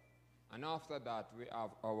together. And after that, we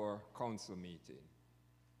have our council meeting.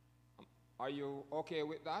 Are you okay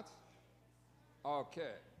with that?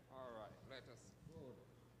 Okay. All right. Let us go.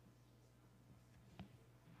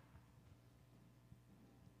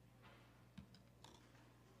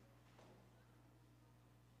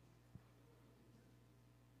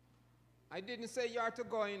 I didn't say you are to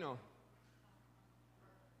go, you know.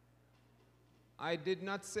 I did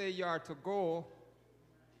not say you are to go.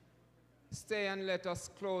 Stay and let us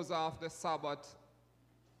close off the Sabbath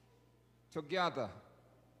together.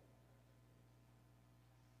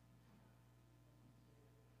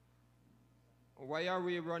 Why are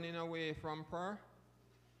we running away from prayer?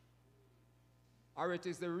 Or it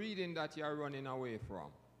is the reading that you are running away from?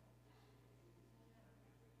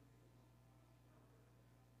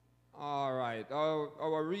 All right,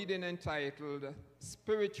 our reading entitled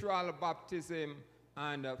Spiritual Baptism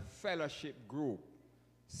and Fellowship Group.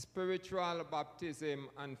 Spiritual Baptism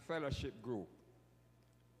and Fellowship Group.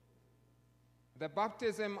 The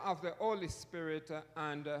baptism of the Holy Spirit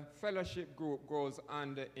and fellowship group goes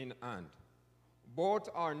hand in hand. Both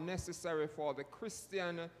are necessary for the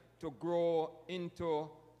Christian to grow into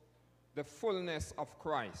the fullness of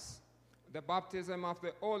Christ. The baptism of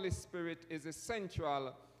the Holy Spirit is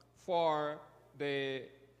essential for the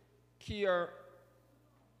care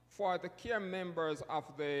members of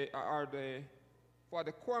the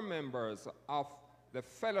core members of the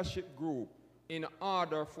fellowship group in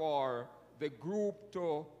order for the group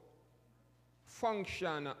to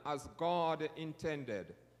function as God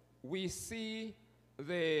intended. We see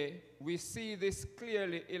this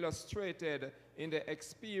clearly illustrated in the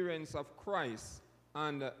experience of Christ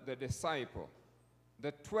and the disciple.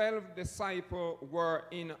 The 12 disciples were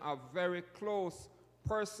in a very close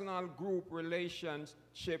personal group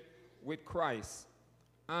relationship with Christ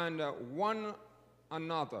and one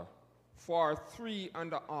another for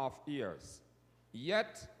 3.5 years.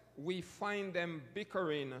 Yet we find them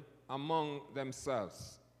bickering among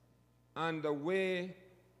themselves. On the way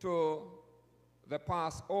to the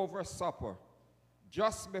Passover supper,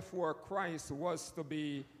 just before Christ was to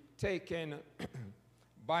be taken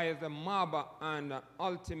by the mob and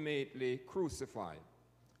ultimately crucified.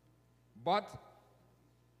 But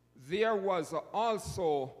there was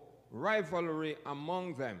also rivalry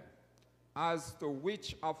among them as to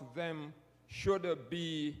which of them should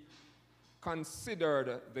be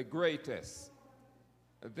considered the greatest.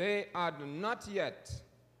 They had not yet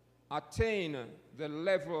attained the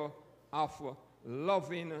level of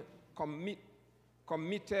loving,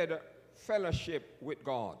 committed fellowship with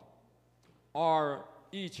God or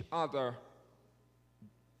each other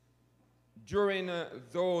during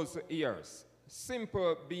those years.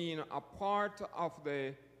 Simple being a part of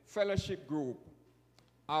the fellowship group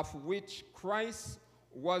of which Christ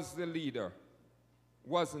was the leader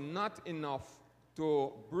was not enough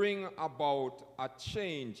to bring about a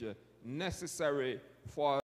change necessary for